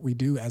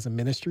a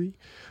ministry.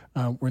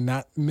 We're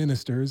not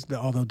ministers,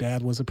 although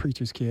Dad was a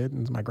preacher's kid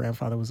and my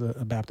grandfather was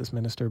a Baptist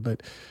minister.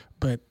 But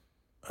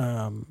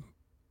the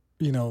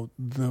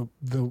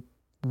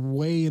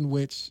way in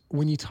which,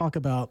 when you talk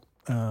about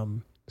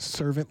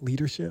servant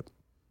leadership,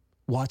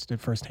 watched it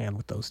firsthand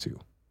with those two.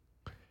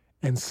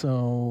 And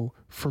so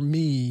for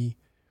me,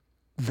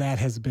 that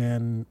has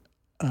been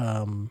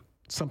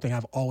something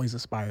I've always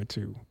aspired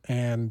to.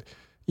 And,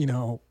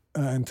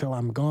 until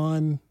I'm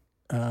gone,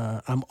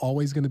 I'm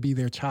always going to be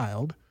their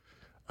child.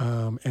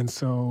 And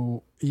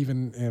so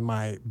even in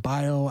my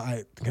bio,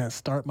 I kind of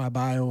start my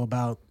bio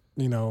about,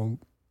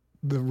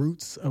 the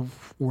roots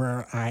of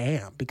where I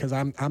am, because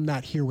I'm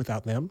not here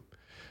without them.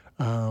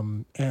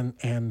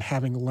 And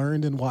having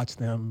learned and watched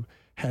them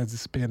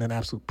has been an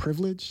absolute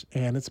privilege.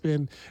 And it's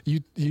been, you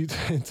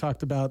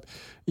talked about,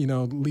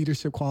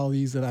 leadership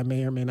qualities that I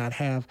may or may not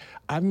have.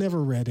 I've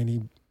never read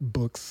any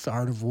books,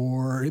 Art of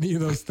War, or any of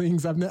those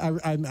things. I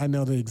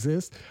know they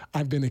exist.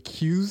 I've been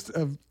accused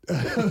of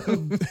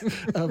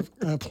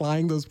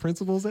applying those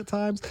principles at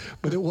times,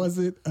 but it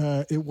wasn't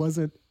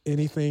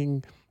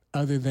anything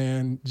other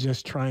than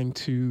just trying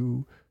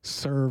to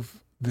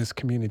serve this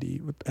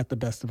community at the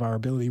best of our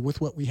ability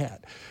with what we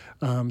had.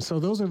 So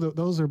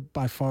those are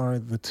by far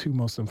the two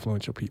most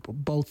influential people,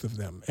 both of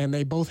them, and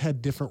they both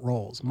had different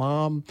roles.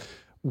 Mom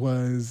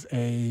was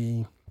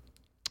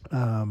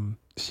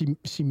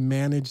she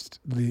managed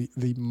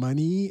the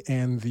money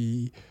and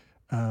the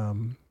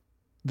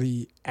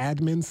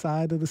admin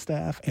side of the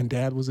staff, and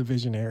Dad was a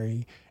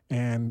visionary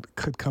and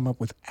could come up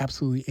with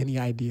absolutely any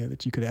idea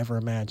that you could ever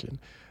imagine.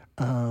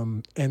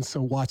 And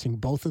so watching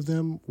both of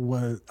them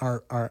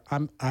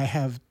I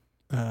have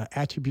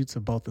attributes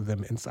of both of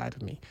them inside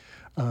of me.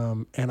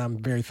 And I'm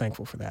very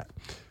thankful for that.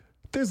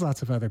 There's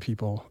lots of other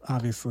people,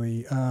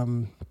 obviously.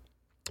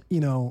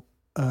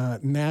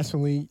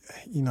 Nationally,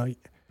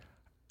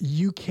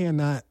 you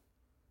cannot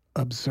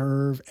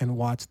observe and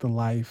watch the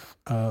life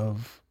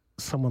of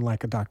someone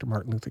like a Dr.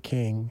 Martin Luther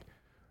King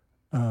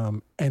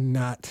and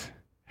not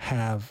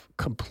have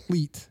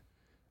complete,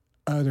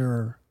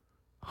 utter,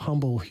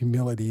 humble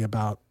humility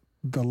about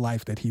the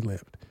life that he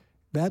lived.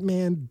 That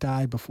man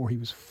died before he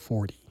was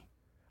 40.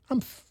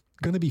 I'm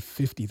going to be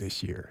 50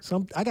 this year.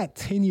 So I got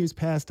 10 years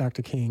past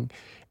Dr. King,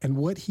 and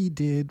what he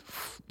did,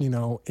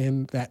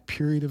 in that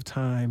period of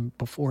time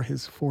before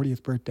his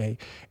 40th birthday,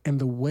 and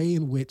the way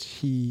in which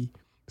he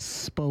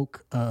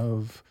spoke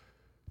of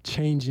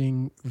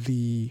changing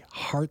the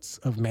hearts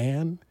of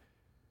man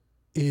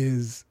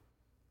is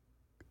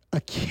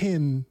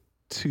akin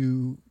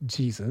to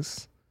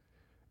Jesus.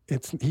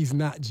 He's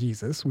not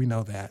Jesus, we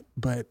know that,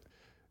 but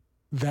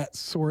that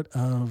sort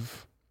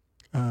of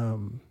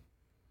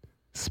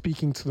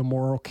speaking to the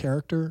moral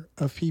character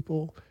of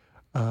people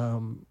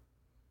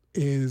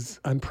is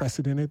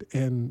unprecedented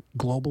in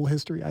global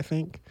history, I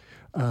think,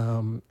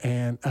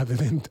 and other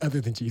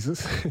than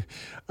Jesus.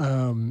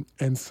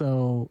 And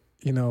so,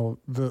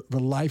 the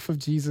life of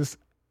Jesus,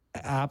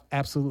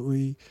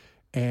 absolutely,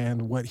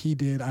 and what he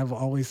did, I've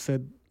always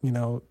said,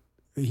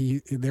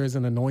 there's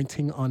an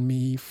anointing on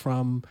me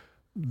from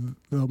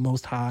the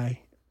Most High,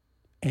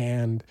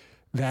 and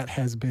that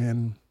has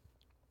been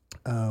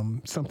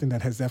something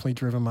that has definitely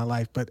driven my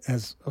life. But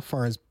as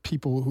far as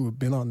people who have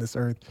been on this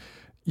earth,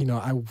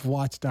 I've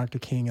watched Dr.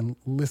 King and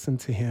listened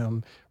to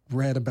him,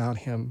 read about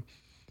him,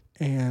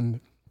 and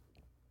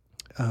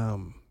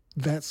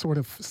that sort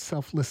of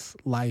selfless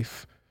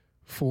life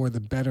for the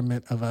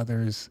betterment of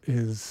others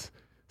is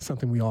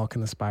something we all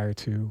can aspire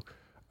to.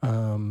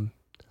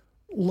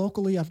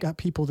 Locally, I've got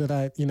people that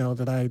I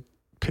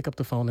pick up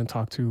the phone and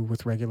talk to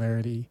with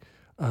regularity.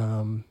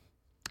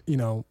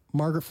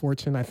 Margaret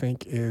Fortune, I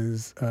think,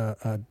 is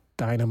a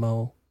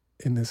dynamo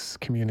in this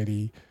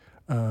community.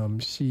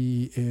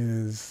 She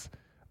is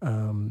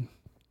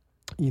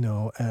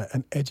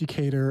an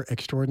educator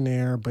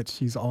extraordinaire, but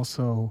she's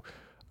also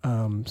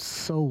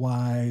so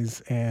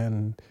wise.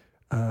 And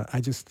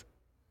I just,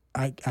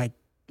 I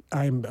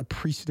I'm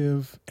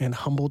appreciative and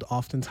humbled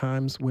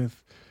oftentimes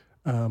with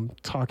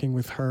talking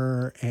with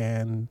her.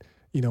 And,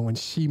 when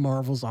she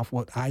marvels off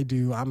what I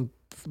do, I'm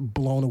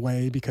blown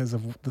away because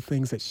of the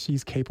things that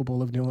she's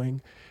capable of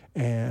doing.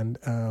 And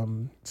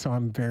so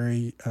I'm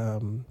very,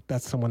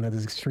 that's someone that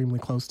is extremely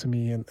close to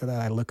me and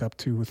that I look up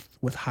to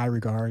with high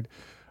regard.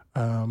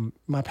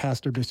 My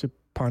pastor, Bishop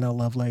Parnell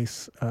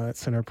Lovelace at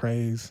Center of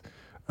Praise,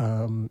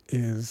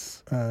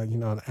 is,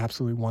 an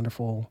absolutely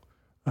wonderful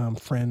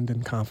friend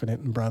and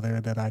confidant and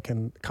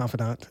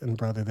confidant and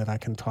brother that I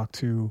can talk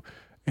to,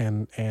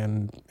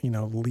 and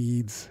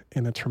leads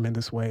in a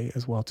tremendous way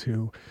as well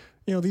too.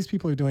 These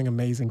people are doing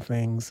amazing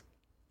things.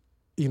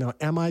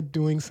 Am I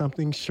doing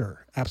something?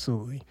 Sure,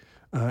 absolutely.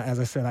 As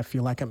I said, I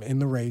feel like I'm in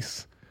the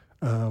race,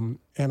 and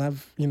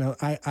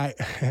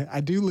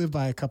I do live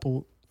by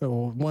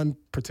one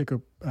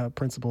particular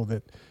principle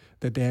that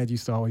Dad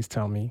used to always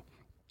tell me.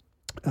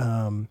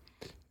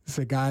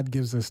 Said God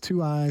gives us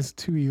 2 eyes,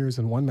 2 ears,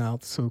 and 1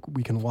 mouth so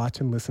we can watch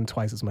and listen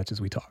twice as much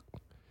as we talk.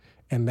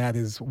 And that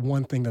is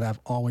one thing that I've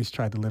always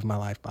tried to live my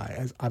life by.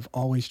 As I've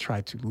always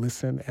tried to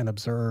listen and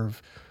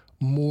observe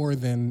more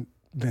than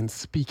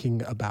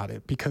speaking about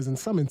it. Because in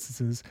some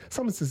instances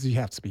you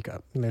have to speak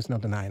up, and there's no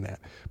denying that.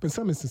 But in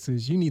some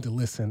instances you need to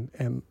listen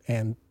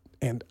and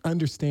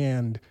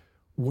understand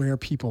where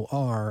people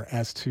are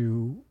as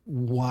to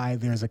why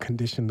there's a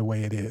condition the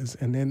way it is.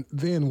 And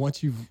then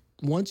once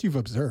you've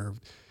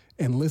observed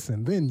and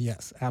listened, then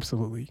yes,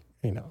 absolutely,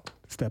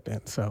 step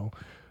in. So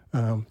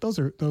those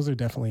are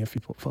definitely a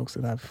few folks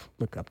that I've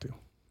looked up to.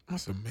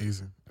 That's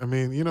amazing. I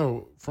mean,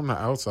 from the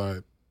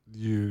outside,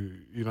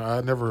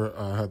 I never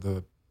had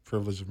the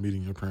privilege of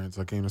meeting your parents.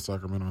 I came to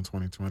Sacramento in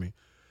 2020.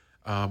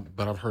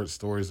 But I've heard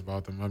stories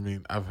about them. I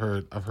mean, I've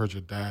heard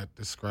your dad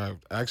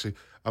described. Actually,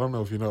 I don't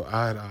know if you know.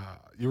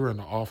 You were in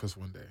the office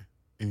one day,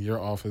 in your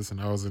office,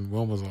 and I was in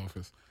Wilma's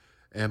office,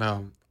 and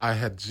I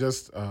had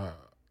just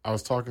I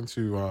was talking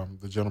to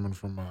the gentleman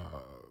from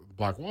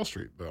Black Wall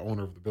Street, the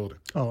owner of the building.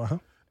 Oh,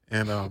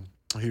 and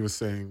he was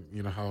saying,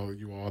 how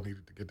you all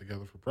needed to get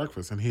together for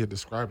breakfast, and he had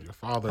described your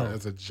father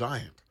as a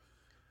giant.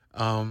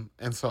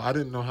 And so I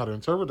didn't know how to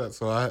interpret that.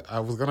 So I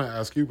was gonna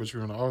ask you, but you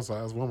were in the office. I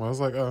asked Wilma. I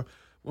was like,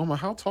 Wilma,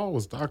 how tall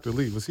was Dr.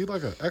 Lee? Was he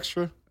like an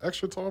extra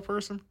tall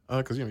person?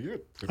 Because you're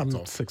pretty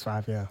tall. I'm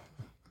 6'5", yeah.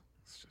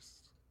 It's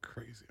just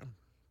crazy. I'm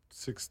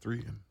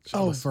 6'3" and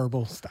jealous. Oh,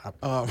 verbal, stop.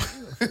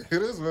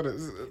 It is what it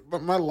is.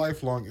 But my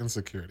lifelong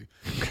insecurity.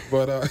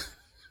 But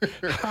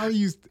how are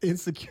you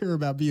insecure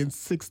about being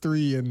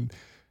 6'3" and?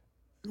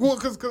 Well,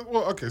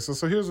 okay.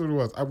 So here's what it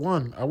was. I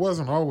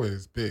wasn't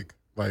always big,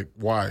 like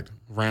wide,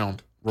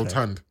 round,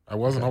 rotund. Okay. I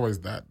wasn't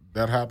always that.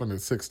 That happened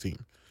at 16.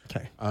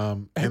 Okay.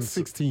 At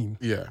 16.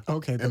 Yeah.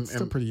 Okay, that's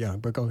still pretty young,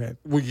 but go ahead.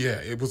 Well, yeah,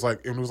 it was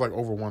like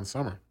over one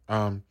summer.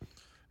 And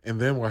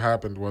then what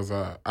happened was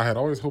I had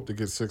always hoped to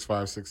get 6'5",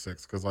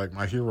 6'6", because like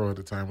my hero at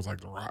the time was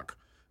like The Rock,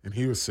 and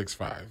he was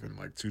 6'5" and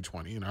like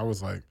 220, and I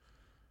was like,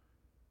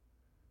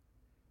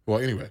 well,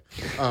 anyway.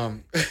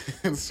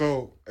 And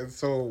so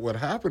what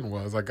happened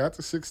was I got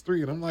to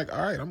 6'3", and I'm like,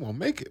 all right, I'm gonna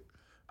make it.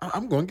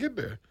 I'm gonna get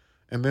there.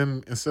 And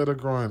then instead of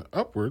growing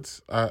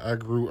upwards, I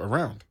grew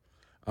around.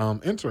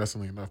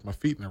 Interestingly enough, my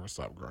feet never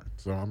stopped growing.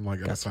 So I'm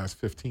like at a size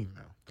 15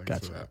 now.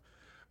 Thanks for that.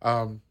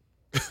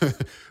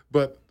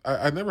 But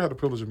I never had the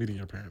privilege of meeting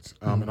your parents.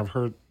 And I've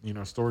heard,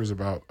 stories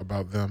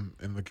about them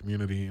in the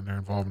community and their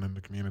involvement in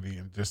the community,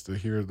 and just to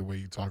hear the way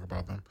you talk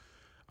about them.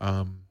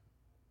 I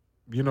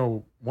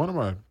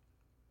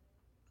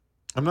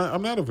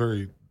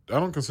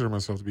don't consider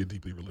myself to be a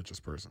deeply religious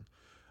person.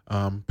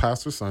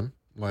 Pastor's son,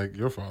 like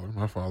your father.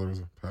 My father was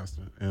a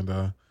pastor,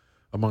 and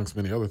amongst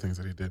many other things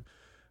that he did.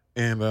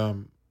 And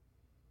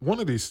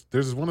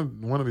there's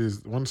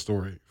one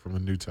story from the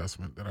New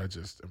Testament that I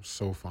just am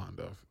so fond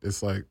of.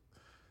 It's like,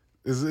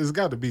 it's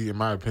got to be, in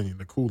my opinion,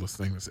 the coolest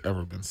thing that's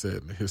ever been said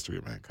in the history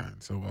of mankind.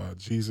 So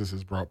Jesus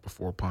is brought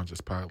before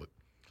Pontius Pilate,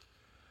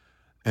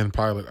 and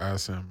Pilate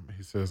asks him,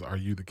 he says, "Are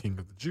you the king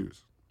of the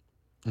Jews?"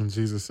 And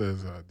Jesus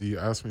says, "Do you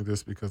ask me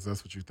this because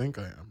that's what you think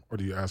I am, or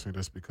do you ask me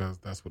this because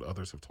that's what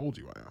others have told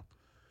you I am?"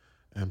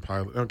 And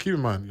Pilate, now keep in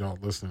mind, y'all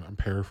listening, I'm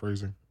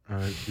paraphrasing. All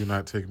right, do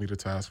not take me to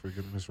task for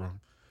getting this wrong.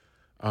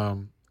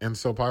 And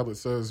so Pilate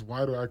says,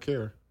 "Why do I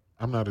care?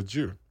 I'm not a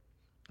Jew."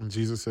 And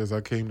Jesus says,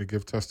 "I came to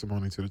give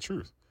testimony to the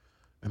truth."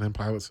 And then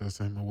Pilate says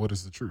to him, "Well, what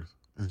is the truth?"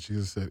 And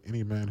Jesus said,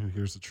 "Any man who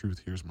hears the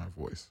truth hears my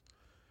voice."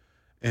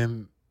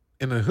 And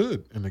in the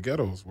hood, in the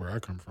ghettos where I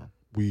come from,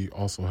 we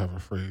also have a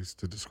phrase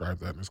to describe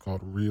that, and it's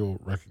called real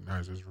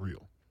recognizes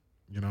real.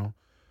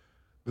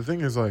 The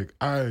thing is, like,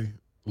 I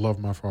love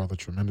my father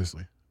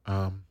tremendously.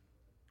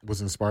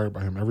 Was inspired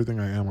by him. Everything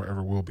I am or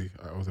ever will be,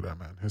 I owe to that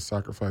man. His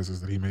sacrifices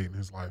that he made in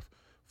his life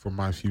for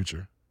my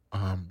future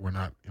were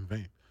not in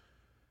vain.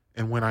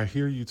 And when I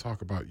hear you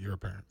talk about your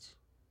parents,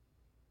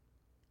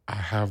 I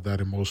have that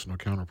emotional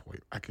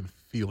counterpoint. I can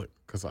feel it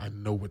because I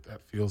know what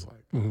that feels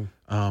like.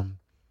 Mm-hmm.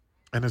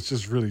 And it's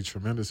just really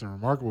tremendous and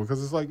remarkable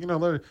because it's like,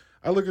 Larry,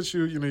 I look at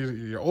you,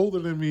 you're older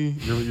than me.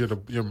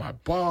 You're my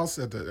boss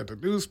at the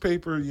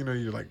newspaper.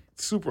 You're like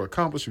super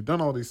accomplished. You've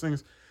done all these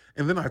things.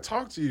 And then I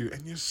talk to you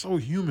and you're so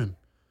human.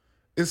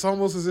 It's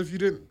almost as if you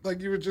didn't,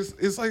 like you were just,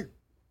 it's like,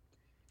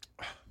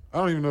 I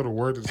don't even know the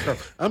word to describe.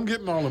 I'm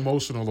getting all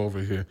emotional over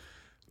here.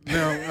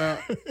 Now,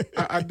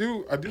 I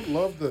do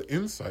love the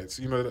insights,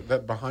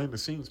 that behind the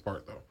scenes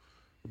part though,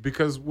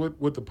 because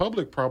what the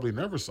public probably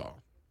never saw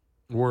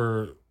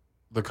were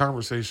the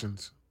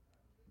conversations,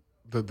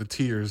 the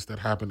tears that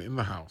happened in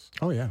the house.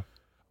 Oh yeah.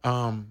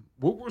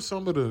 What were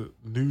some of the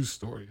news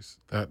stories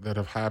that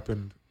have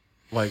happened,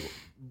 like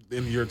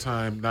in your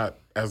time, not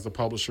as the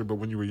publisher, but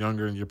when you were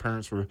younger and your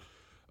parents were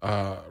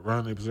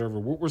running the Observer?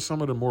 What were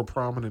some of the more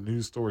prominent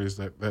news stories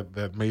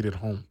that made it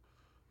home?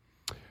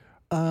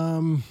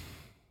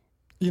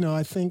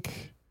 I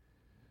think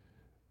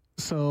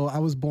so. I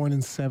was born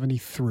in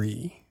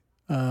 '73.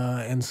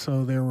 And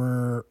so there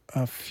were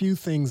a few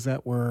things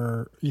that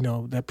were,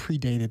 that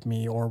predated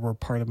me or were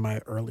part of my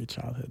early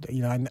childhood.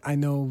 I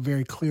know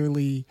very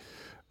clearly,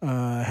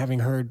 having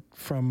heard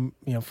from,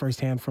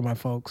 firsthand from my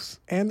folks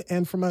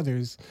and from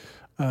others,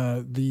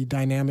 the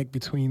dynamic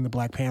between the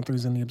Black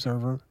Panthers and the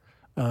Observer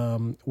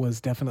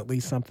was definitely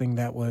something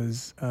that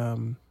was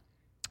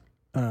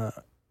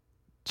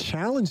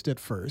challenged at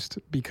first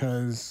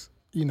because,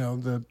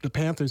 the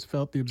Panthers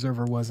felt the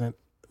Observer wasn't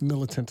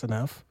militant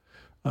enough.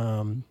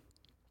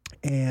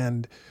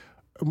 And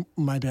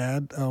my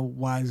dad, a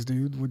wise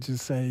dude, would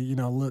just say,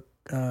 look,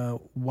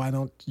 why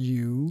don't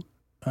you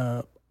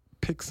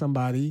pick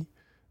somebody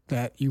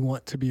that you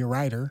want to be a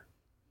writer,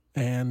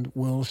 and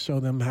we'll show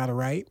them how to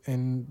write,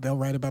 and they'll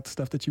write about the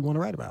stuff that you want to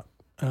write about.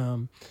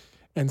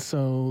 And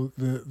so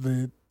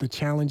the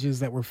challenges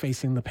that were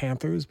facing the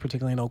Panthers,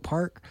 particularly in Oak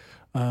Park,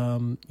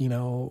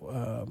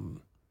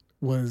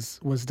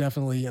 was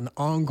definitely an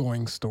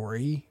ongoing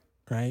story,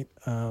 right,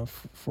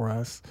 for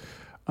us.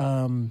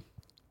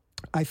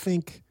 I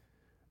think,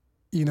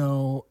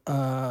 so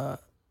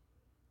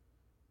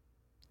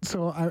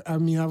I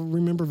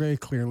remember very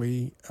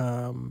clearly,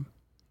 the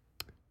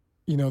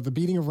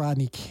beating of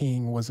Rodney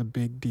King was a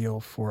big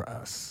deal for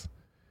us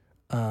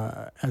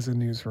as a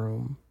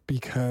newsroom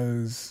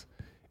because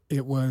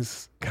it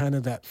was kind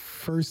of that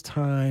first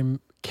time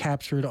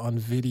captured on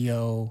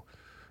video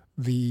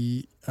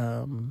the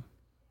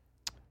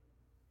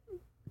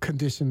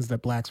conditions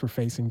that blacks were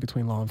facing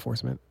between law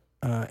enforcement.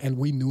 And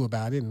we knew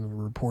about it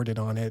and reported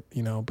on it,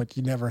 but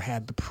you never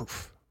had the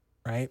proof,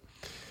 right?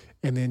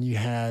 And then you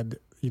had,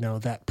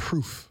 that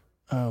proof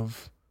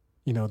of,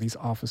 these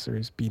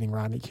officers beating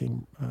Rodney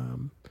King,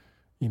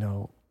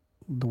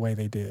 the way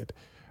they did.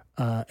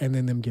 And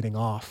then them getting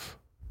off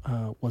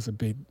was a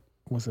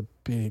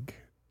big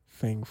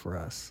thing for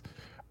us.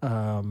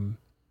 I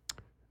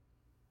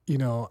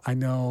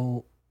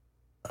know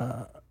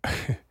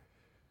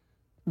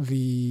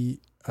the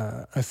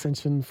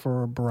ascension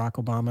for Barack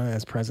Obama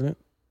as president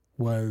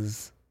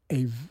was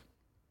a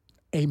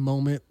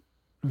moment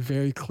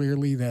very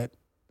clearly that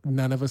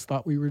none of us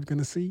thought we were going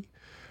to see.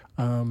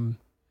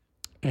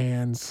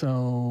 And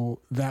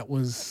so that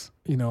was,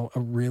 a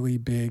really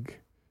big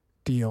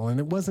deal. And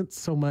it wasn't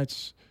so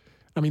much,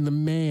 the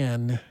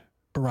man,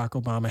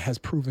 Barack Obama, has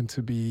proven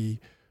to be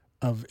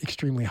of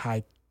extremely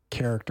high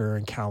character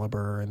and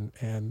caliber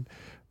and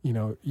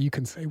you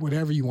can say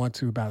whatever you want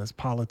to about his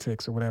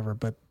politics or whatever,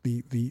 but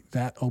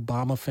that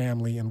Obama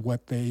family and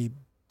what they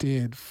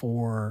did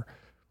for,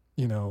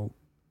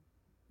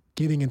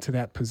 getting into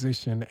that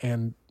position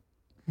and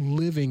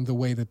living the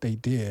way that they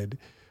did,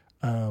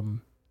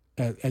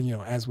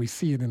 as we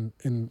see it in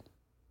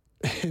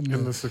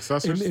the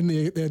successors, in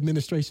the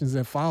administrations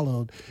that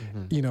followed,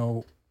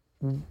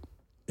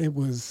 it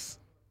was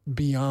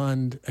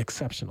beyond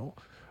exceptional.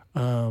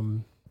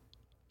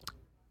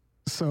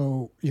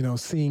 So,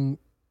 seeing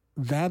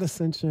that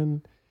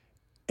ascension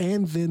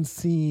and then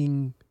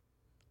seeing,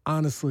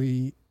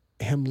 honestly,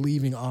 him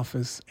leaving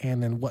office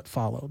and then what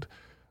followed,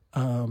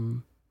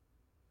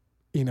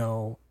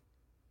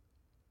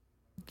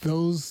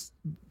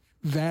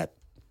 that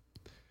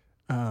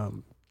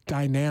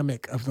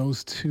dynamic of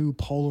those two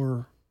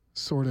polar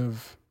sort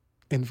of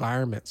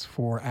environments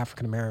for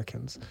African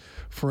Americans,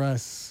 for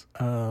us,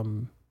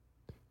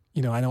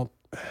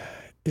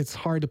 it's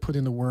hard to put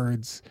into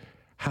words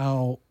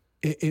how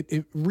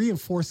it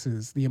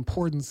reinforces the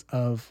importance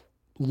of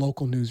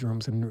local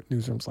newsrooms and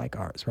newsrooms like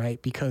ours,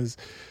 right? Because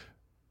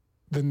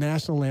the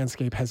national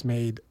landscape has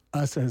made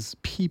us as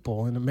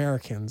people and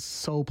Americans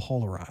so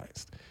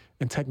polarized.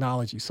 And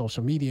technology,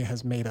 social media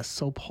has made us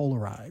so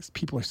polarized.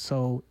 People are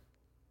so,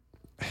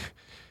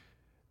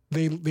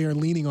 they are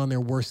leaning on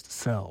their worst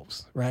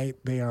selves, right?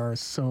 They are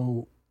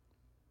so,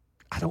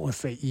 I don't want to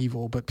say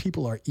evil, but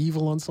people are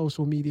evil on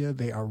social media.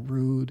 They are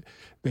rude.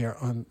 They are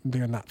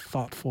not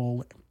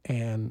thoughtful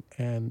and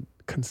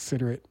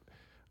considerate.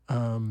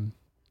 And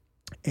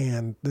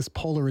this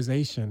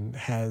polarization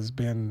has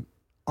been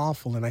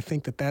awful. And I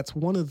think that that's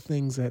one of the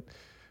things that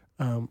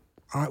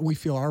we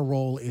feel our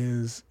role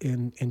is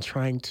in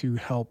trying to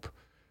help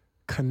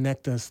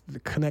connect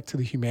to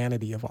the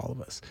humanity of all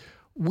of us.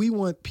 We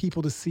want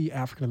people to see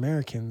African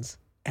Americans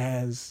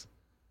as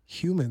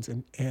humans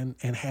and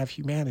have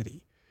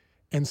humanity.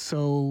 And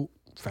so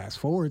fast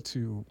forward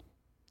to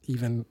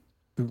even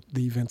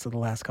the events of the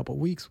last couple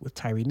of weeks with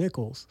Tyree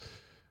Nichols,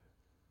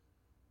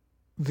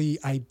 the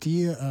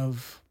idea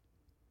of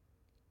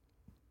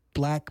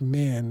black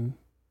men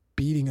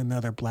beating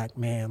another black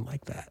man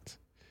like that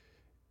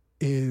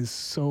is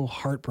so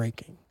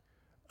heartbreaking.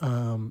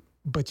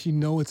 But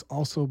it's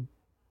also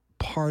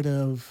part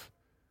of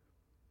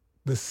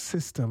the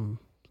system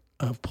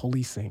of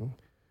policing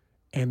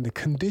and the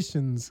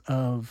conditions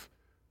of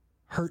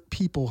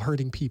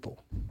hurting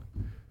people.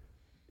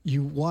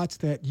 You watch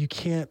that, you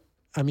can't,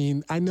 I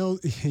know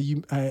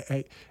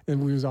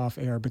and we was off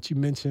air, but you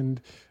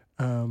mentioned,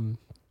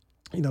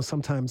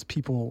 sometimes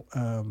people,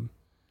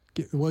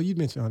 you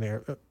mentioned on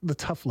air, the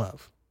tough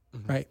love,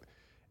 right?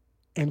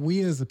 And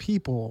we as a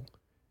people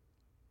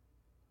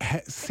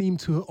seem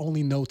to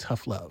only know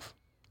tough love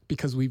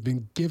because we've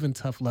been given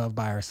tough love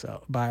by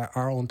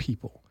our own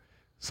people.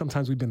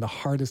 Sometimes we've been the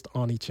hardest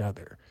on each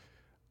other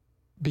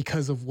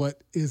because of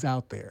what is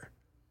out there.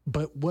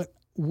 But what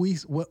we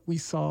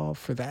saw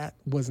for that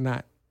was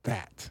not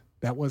that.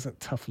 That wasn't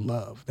tough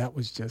love. That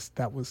was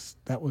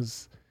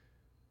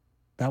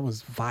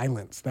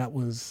violence. That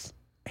was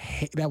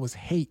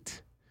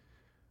hate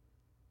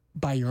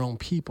by your own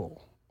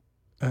people.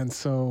 And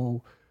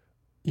so,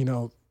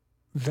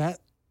 that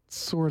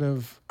sort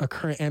of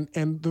occur. And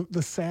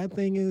the sad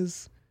thing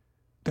is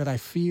that I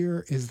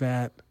fear is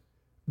that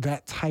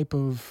type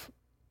of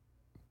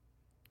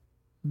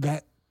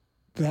that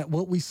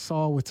what we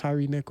saw with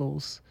Tyree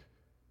Nichols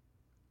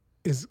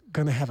is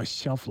going to have a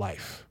shelf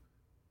life,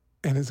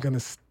 and it's going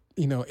to,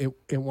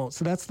 it won't.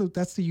 So that's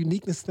the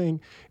uniqueness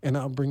thing. And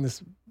I'll bring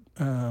this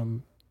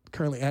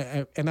currently.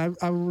 I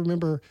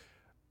remember,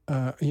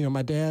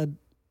 my dad,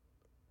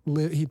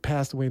 he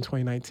passed away in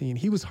 2019.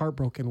 He was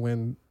heartbroken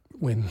when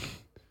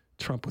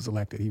Trump was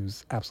elected. He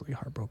was absolutely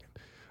heartbroken.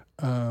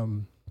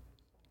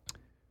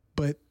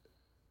 But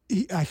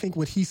I think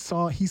what he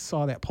saw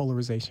that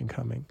polarization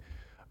coming,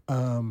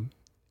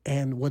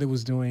 and what it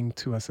was doing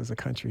to us as a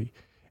country.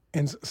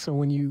 And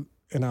so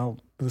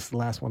this is the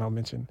last one I'll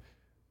mention,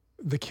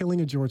 the killing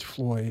of George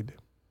Floyd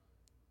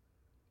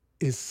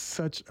is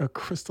such a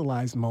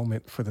crystallized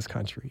moment for this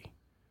country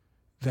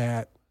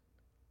that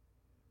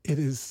it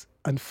is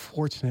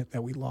unfortunate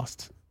that we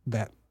lost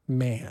that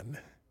man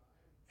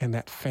and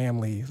that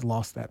family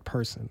lost that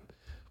person.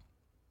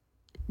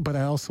 But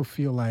I also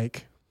feel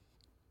like,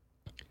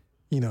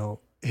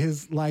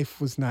 his life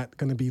was not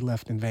going to be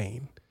left in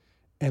vain,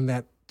 and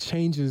that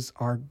changes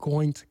are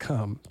going to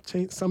come.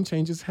 Some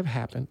changes have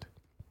happened.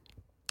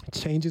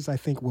 Changes, I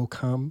think, will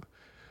come.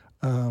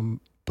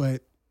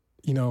 But,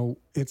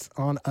 it's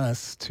on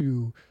us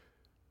to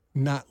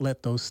not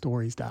let those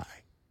stories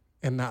die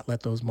and not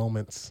let those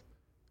moments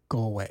go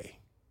away.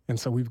 And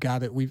so we've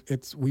got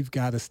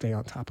to stay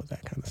on top of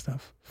that kind of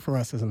stuff for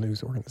us as a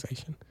news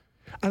organization.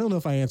 I don't know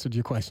if I answered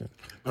your question.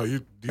 No,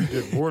 you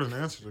did more than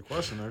answer the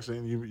question, actually,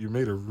 and you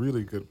made a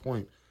really good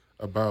point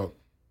about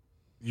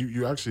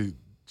you actually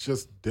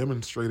just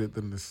demonstrated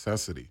the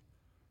necessity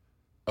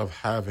of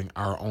having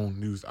our own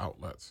news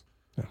outlets.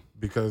 Yeah.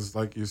 Because,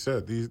 like you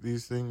said,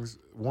 these things.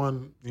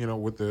 One,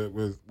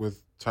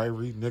 with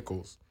Tyree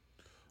Nichols,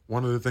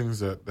 one of the things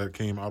that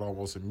came out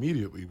almost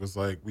immediately was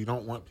like, we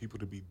don't want people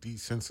to be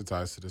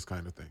desensitized to this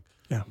kind of thing,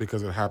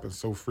 because it happens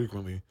so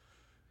frequently.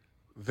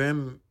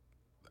 Then,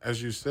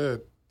 as you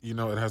said, it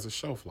has a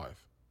shelf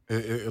life.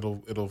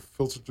 It'll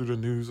filter through the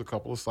news a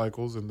couple of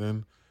cycles, and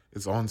then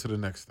it's on to the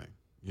next thing.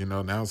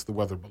 Now it's the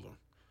weather balloon,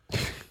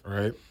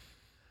 right?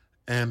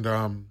 And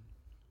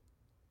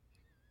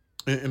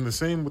in the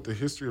same with the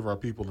history of our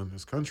people in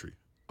this country,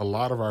 a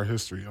lot of our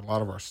history, a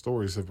lot of our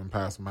stories have been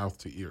passed mouth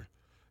to ear.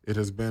 It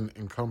has been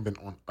incumbent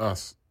on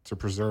us to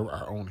preserve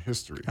our own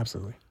history.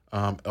 Absolutely.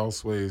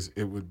 Elseways,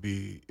 it would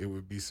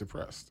be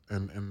suppressed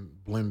and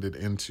blended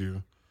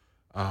into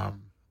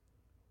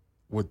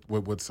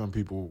what some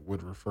people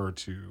would refer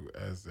to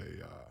as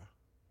a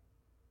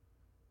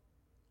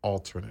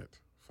alternate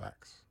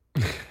facts.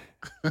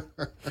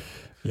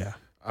 Yeah.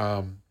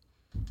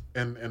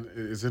 And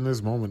it's in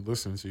this moment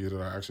listening to you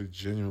that I actually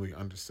genuinely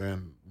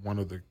understand one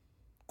of the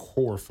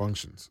core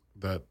functions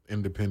that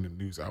independent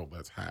news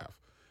outlets have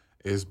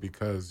is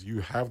because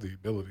you have the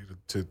ability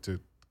to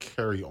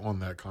carry on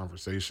that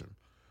conversation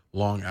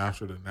long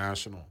after the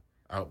national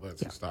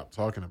outlets have stopped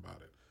talking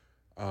about it.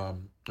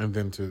 And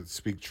then to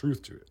speak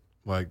truth to it,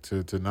 like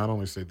to not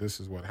only say this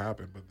is what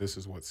happened, but this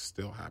is what's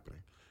still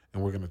happening,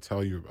 and we're going to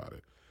tell you about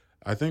it.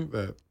 I think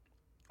that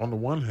on the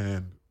one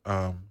hand,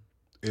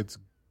 it's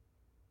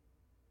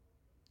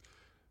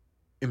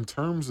in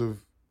terms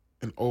of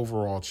an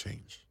overall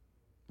change,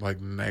 like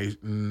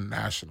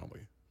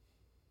nationally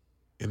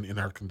in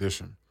our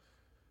condition,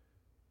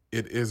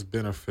 it is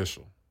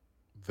beneficial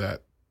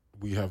that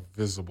we have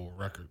visible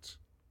records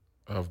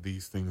of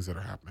these things that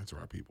are happening to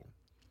our people.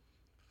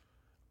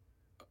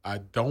 I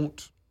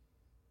don't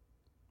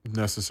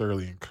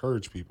necessarily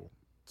encourage people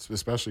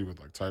especially with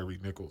like Tyree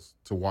Nichols,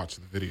 to watch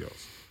the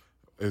videos.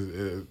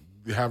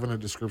 Having a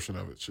description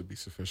of it should be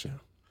sufficient.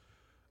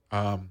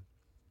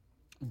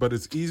 But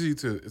it's easy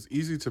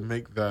to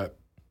make that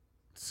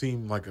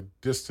seem like a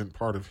distant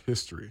part of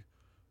history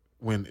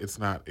when it's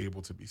not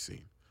able to be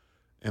seen.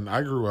 And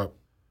I grew up,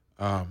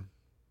 well,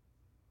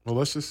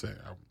 let's just say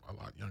I'm a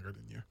lot younger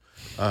than you.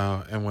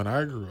 And when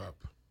I grew up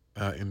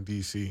in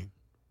D.C.,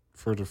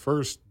 for the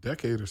first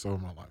decade or so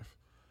of my life,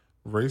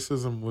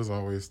 racism was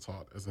always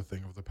taught as a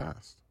thing of the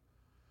past.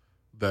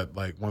 That,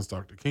 like, once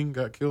Dr. King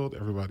got killed,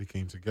 everybody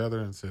came together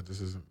and said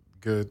this isn't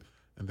good.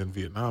 And then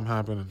Vietnam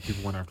happened, and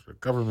people went after the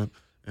government,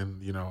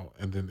 and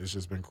and then it's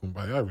just been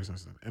kumbaya ever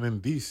since then. And in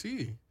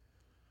D.C.,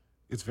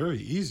 it's very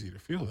easy to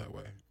feel that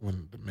way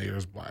when the mayor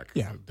is black,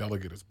 and the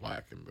delegate is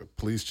black, and the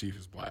police chief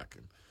is black,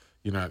 and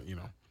you're not,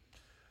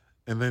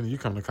 And then you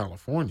come to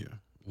California,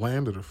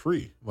 land of the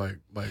free, like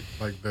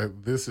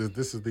that. This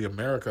is the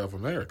America of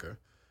America,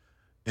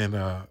 and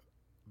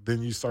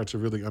then you start to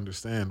really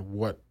understand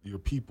what your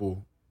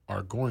people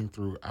are going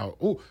through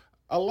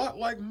a lot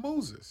like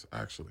Moses,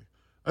 actually.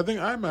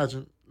 I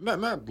imagine,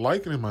 not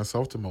likening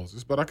myself to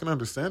Moses, but I can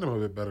understand him a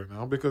bit better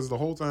now, because the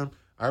whole time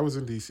I was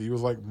in D.C., it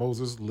was like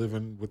Moses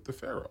living with the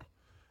Pharaoh.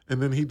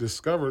 And then he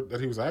discovered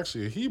that he was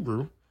actually a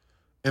Hebrew,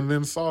 and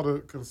then saw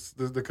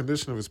the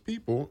condition of his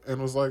people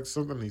and was like,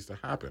 something needs to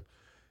happen.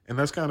 And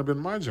that's kind of been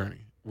my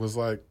journey, was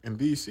like in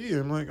D.C.,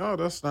 I'm like, oh,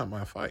 that's not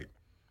my fight.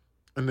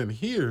 And then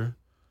here,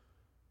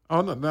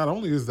 not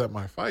only is that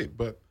my fight,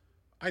 but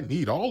I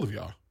need all of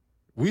y'all.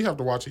 We have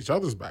to watch each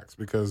other's backs,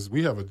 because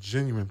we have a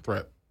genuine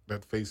threat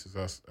that faces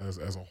us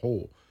as a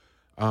whole.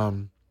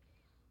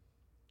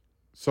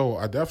 So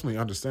I definitely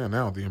understand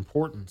now the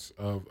importance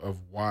of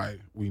why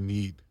we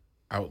need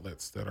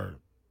outlets that are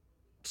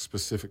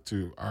specific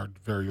to our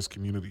various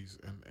communities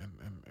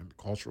and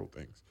cultural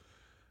things.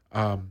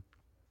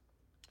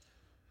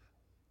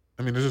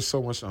 There's just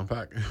so much to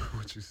unpack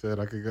what you said.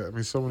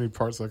 So many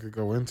parts I could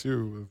go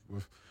into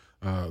with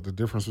the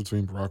difference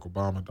between Barack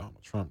Obama,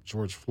 Donald Trump,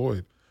 George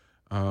Floyd.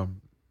 What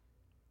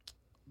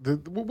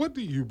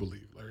do you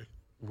believe, Larry?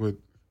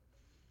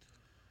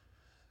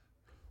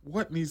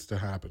 What needs to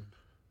happen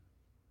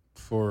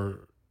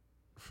for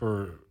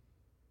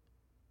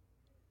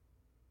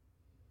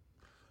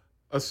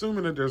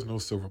assuming that there's no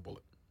silver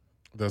bullet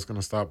that's going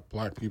to stop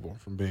black people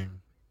from being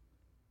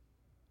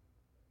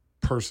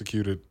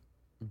persecuted,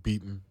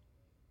 beaten,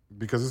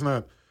 because it's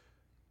not,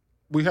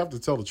 we have to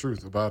tell the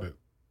truth about it.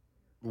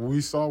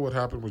 We saw what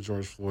happened with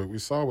George Floyd. We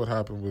saw what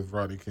happened with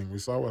Rodney King. We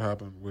saw what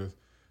happened with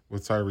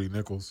Tyree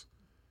Nichols.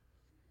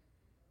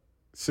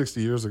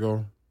 60 years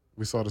ago,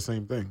 we saw the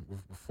same thing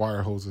with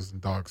fire hoses and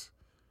dogs.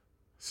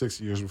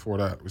 60 years before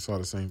that, we saw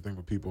the same thing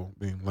with people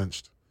being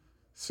lynched.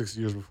 6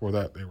 years before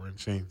that, they were in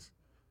chains.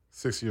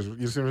 6 years,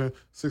 you see what I'm saying?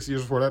 6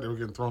 years before that, they were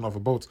getting thrown off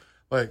of boats.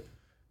 So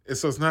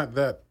it's not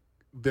that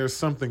there's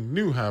something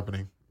new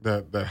happening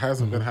that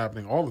hasn't been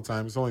happening all the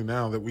time. It's only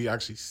now that we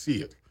actually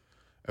see it,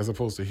 as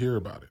opposed to hear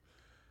about it.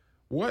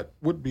 What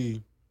would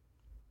be,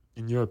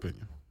 in your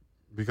opinion,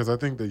 because I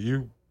think that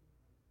you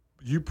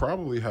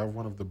probably have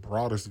one of the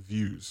broadest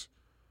views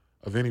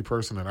of any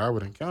person that I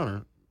would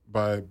encounter,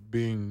 by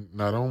being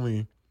not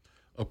only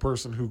a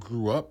person who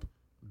grew up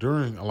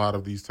during a lot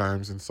of these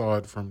times and saw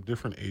it from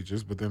different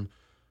ages, but then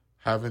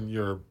having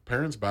your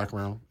parents'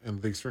 background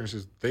and the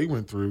experiences they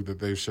went through that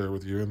they've shared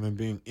with you, and then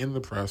being in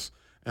the press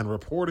and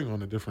reporting on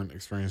the different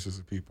experiences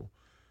of people.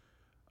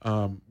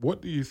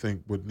 What do you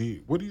think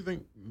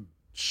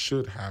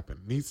should happen,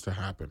 needs to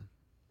happen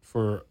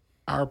for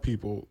our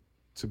people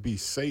to be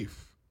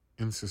safe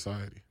in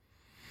society?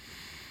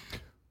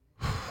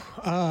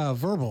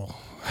 Verbal.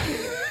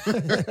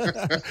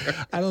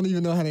 I don't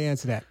even know how to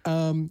answer that.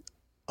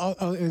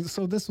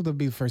 So this would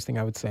be the first thing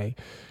I would say,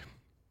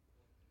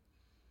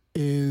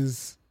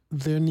 is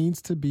there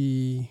needs to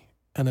be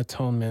an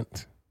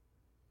atonement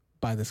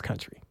by this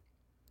country.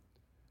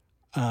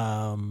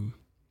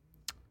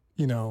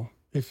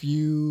 If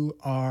you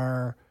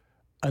are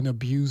an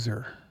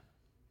abuser,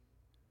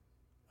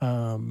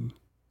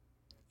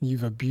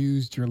 you've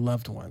abused your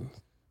loved one,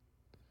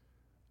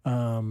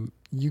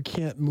 you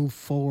can't move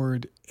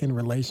forward in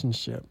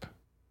relationship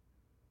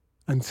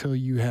until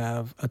you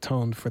have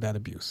atoned for that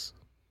abuse.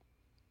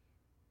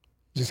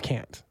 Just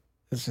can't.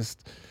 It's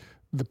just,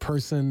 the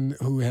person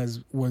who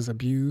was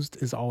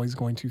abused is always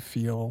going to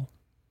feel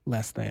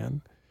less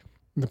than.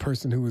 The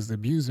person who was the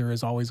abuser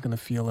is always going to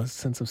feel a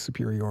sense of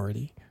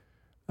superiority,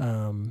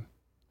 and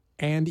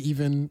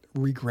even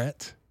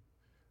regret,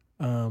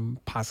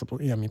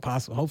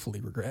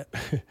 hopefully regret.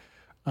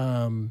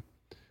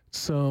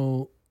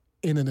 So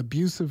in an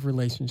abusive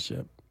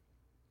relationship,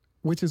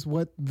 which is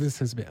what this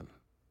has been,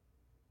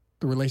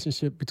 the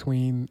relationship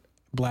between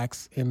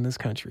blacks in this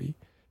country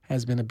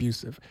has been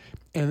abusive.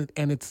 And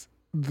it's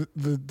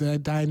the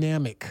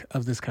dynamic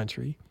of this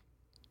country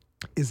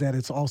is that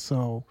it's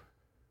also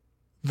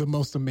the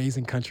most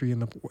amazing country in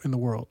the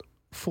world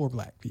for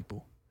black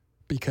people,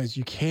 because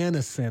you can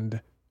ascend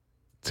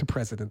to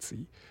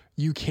presidency.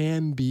 You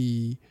can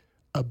be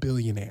a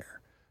billionaire.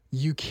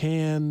 You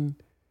can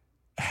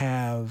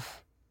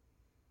have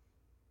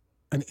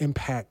an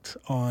impact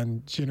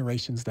on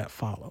generations that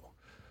follow.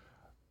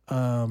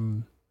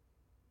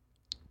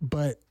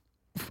 But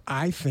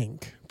I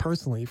think,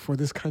 personally, for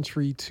this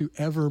country to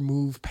ever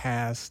move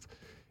past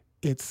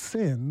its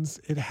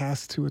sins, it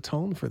has to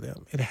atone for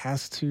them. There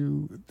has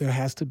to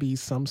be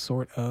some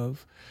sort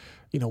of,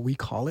 we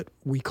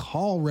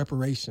call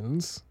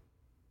reparations.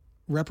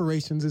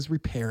 Reparations is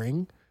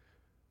repairing,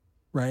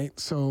 right?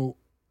 So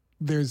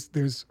there's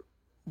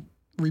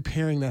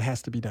repairing that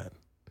has to be done.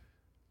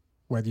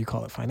 Whether you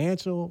call it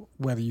financial,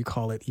 whether you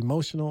call it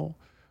emotional,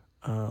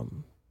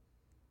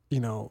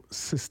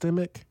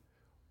 systemic,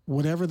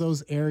 whatever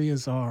those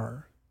areas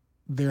are,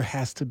 there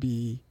has to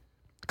be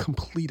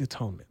complete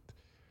atonement.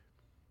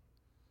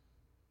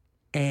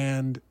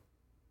 And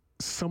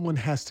someone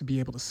has to be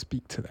able to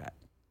speak to that.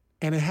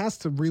 And it has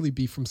to really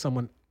be from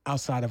someone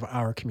outside of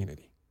our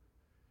community.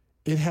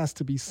 It has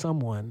to be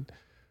someone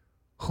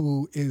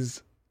who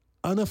is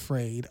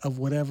unafraid of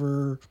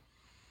whatever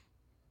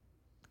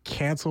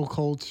cancel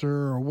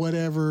culture or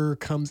whatever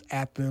comes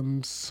at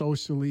them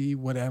socially,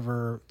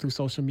 whatever, through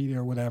social media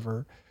or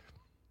whatever,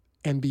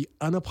 and be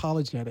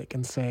unapologetic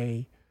and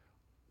say,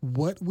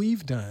 what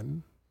we've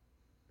done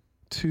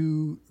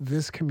to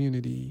this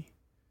community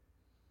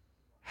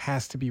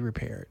has to be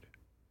repaired.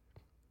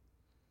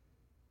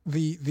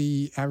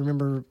 I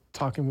remember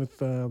talking with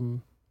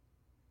Governor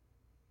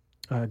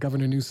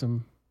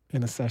Newsom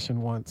in a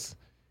session once.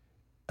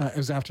 It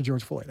was after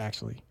George Floyd,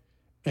 actually.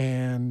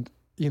 And,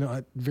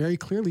 very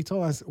clearly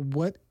told us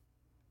what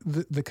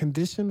the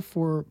condition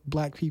for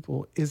Black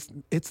people is.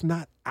 It's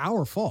not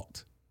our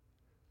fault.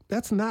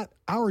 That's not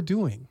our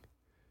doing.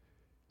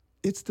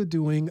 It's the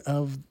doing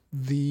of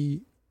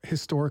the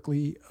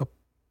historically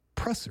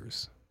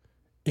oppressors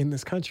in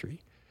this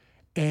country.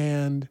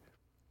 And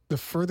the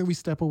further we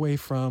step away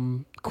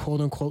from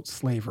quote unquote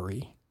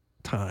slavery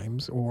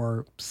times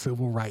or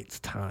civil rights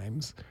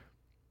times,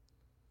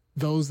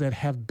 those that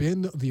have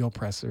been the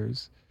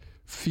oppressors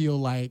feel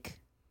like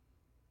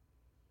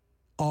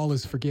all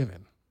is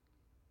forgiven.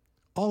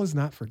 All is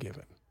not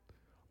forgiven.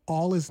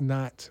 All is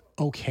not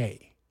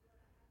okay.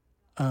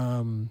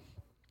 And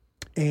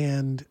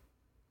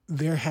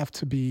there have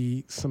to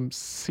be some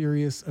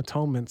serious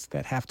atonements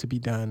that have to be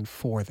done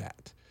for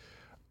that.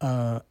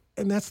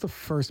 And that's the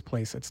first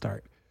place it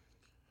starts.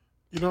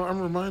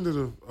 I'm reminded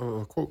of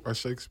a quote by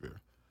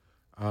Shakespeare.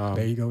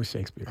 There you go with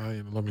Shakespeare.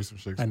 I love me some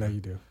Shakespeare. I know you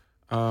do.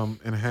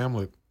 In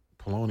Hamlet,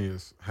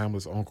 Polonius,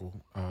 Hamlet's uncle,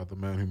 the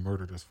man who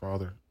murdered his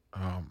father,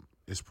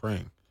 is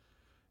praying.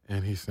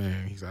 And he's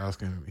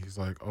asking, he's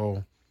like,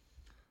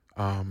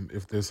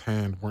 if this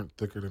hand weren't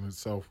thicker than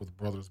itself with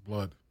brother's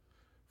blood,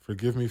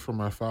 forgive me for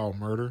my foul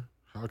murder.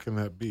 How can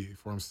that be?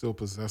 For I'm still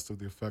possessed of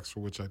the effects for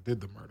which I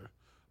did the murder,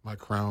 my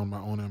crown, my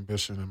own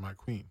ambition, and my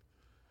queen.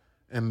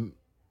 And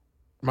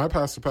my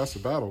Pastor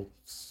Battle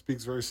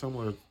speaks very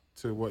similar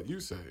to what you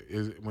say.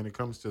 Is when it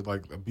comes to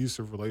like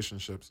abusive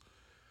relationships,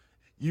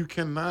 you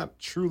cannot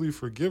truly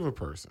forgive a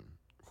person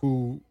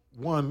who,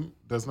 one,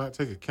 does not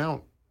take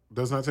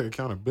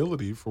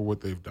accountability for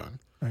what they've done.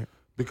 Right.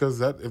 Because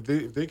that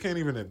if they can't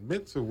even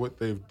admit to what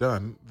they've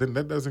done, then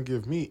that doesn't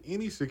give me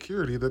any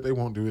security that they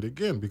won't do it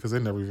again because they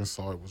never even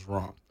saw it was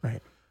wrong.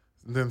 Right.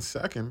 And then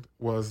second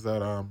was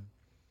that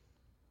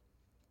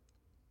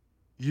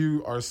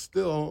you are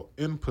still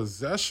in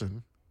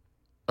possession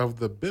of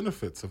the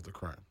benefits of the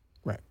crime.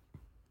 Right.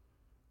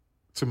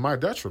 To my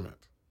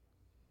detriment.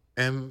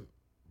 And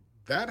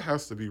that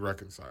has to be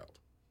reconciled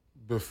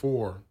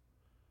before.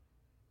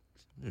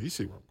 You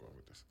see where I'm going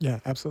with this. Yeah,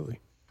 absolutely.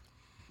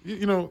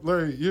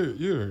 Larry,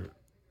 you're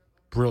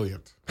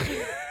brilliant.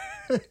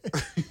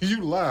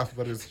 You laugh,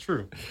 but it's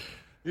true.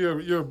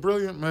 You're a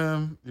brilliant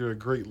man. You're a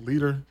great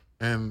leader,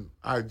 and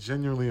I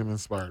genuinely am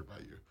inspired by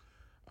you.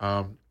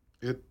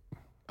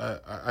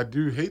 I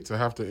do hate to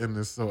have to end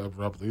this so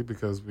abruptly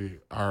because we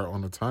are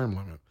on a time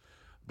limit.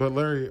 But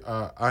Larry,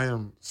 I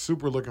am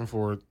super looking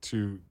forward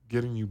to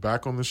getting you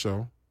back on the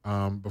show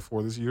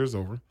before this year is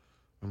over.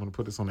 I'm going to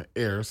put this on the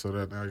air so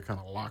that now you're kind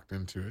of locked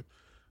into it.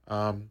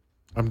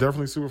 I'm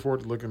definitely super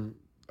forward to looking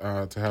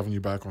to having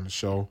you back on the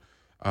show.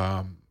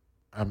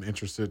 I'm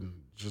interested in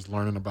just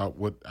learning about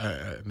what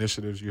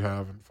initiatives you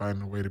have and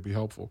finding a way to be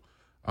helpful.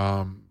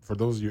 For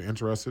those of you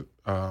interested,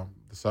 the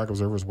SAC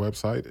Observer's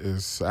website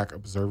is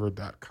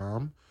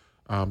sacobserver.com.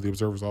 The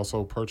Observer is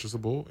also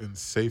purchasable in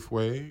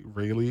Safeway,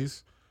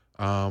 Rayleigh's,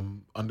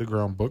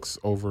 Underground Books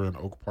over in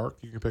Oak Park.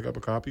 You can pick up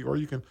a copy, or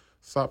you can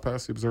stop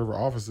past the Observer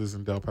offices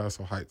in Del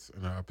Paso Heights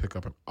and pick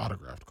up an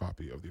autographed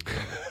copy of the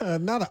Observer.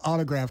 Not an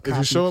autographed copy.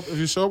 If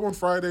you show up on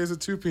Fridays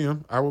at 2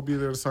 p.m., I will be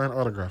there to sign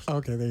autographs.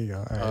 Okay, there you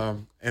go. All right.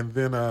 And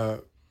then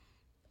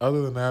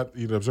other than that,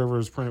 the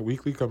Observer's Print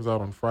Weekly comes out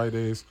on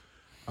Fridays.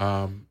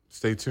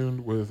 Stay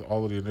tuned with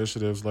all of the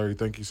initiatives. Larry,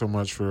 thank you so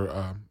much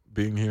for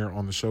being here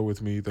on the show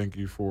with me. Thank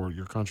you for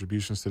your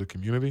contributions to the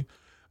community.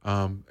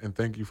 And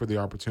thank you for the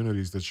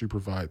opportunities that you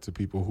provide to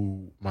people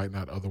who might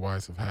not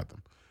otherwise have had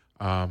them.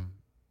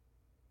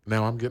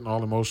 Now I'm getting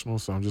all emotional,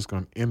 so I'm just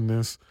going to end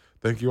this.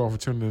 Thank you all for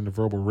tuning in to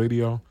Verbal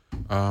Radio,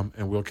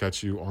 and we'll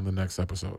catch you on the next episode.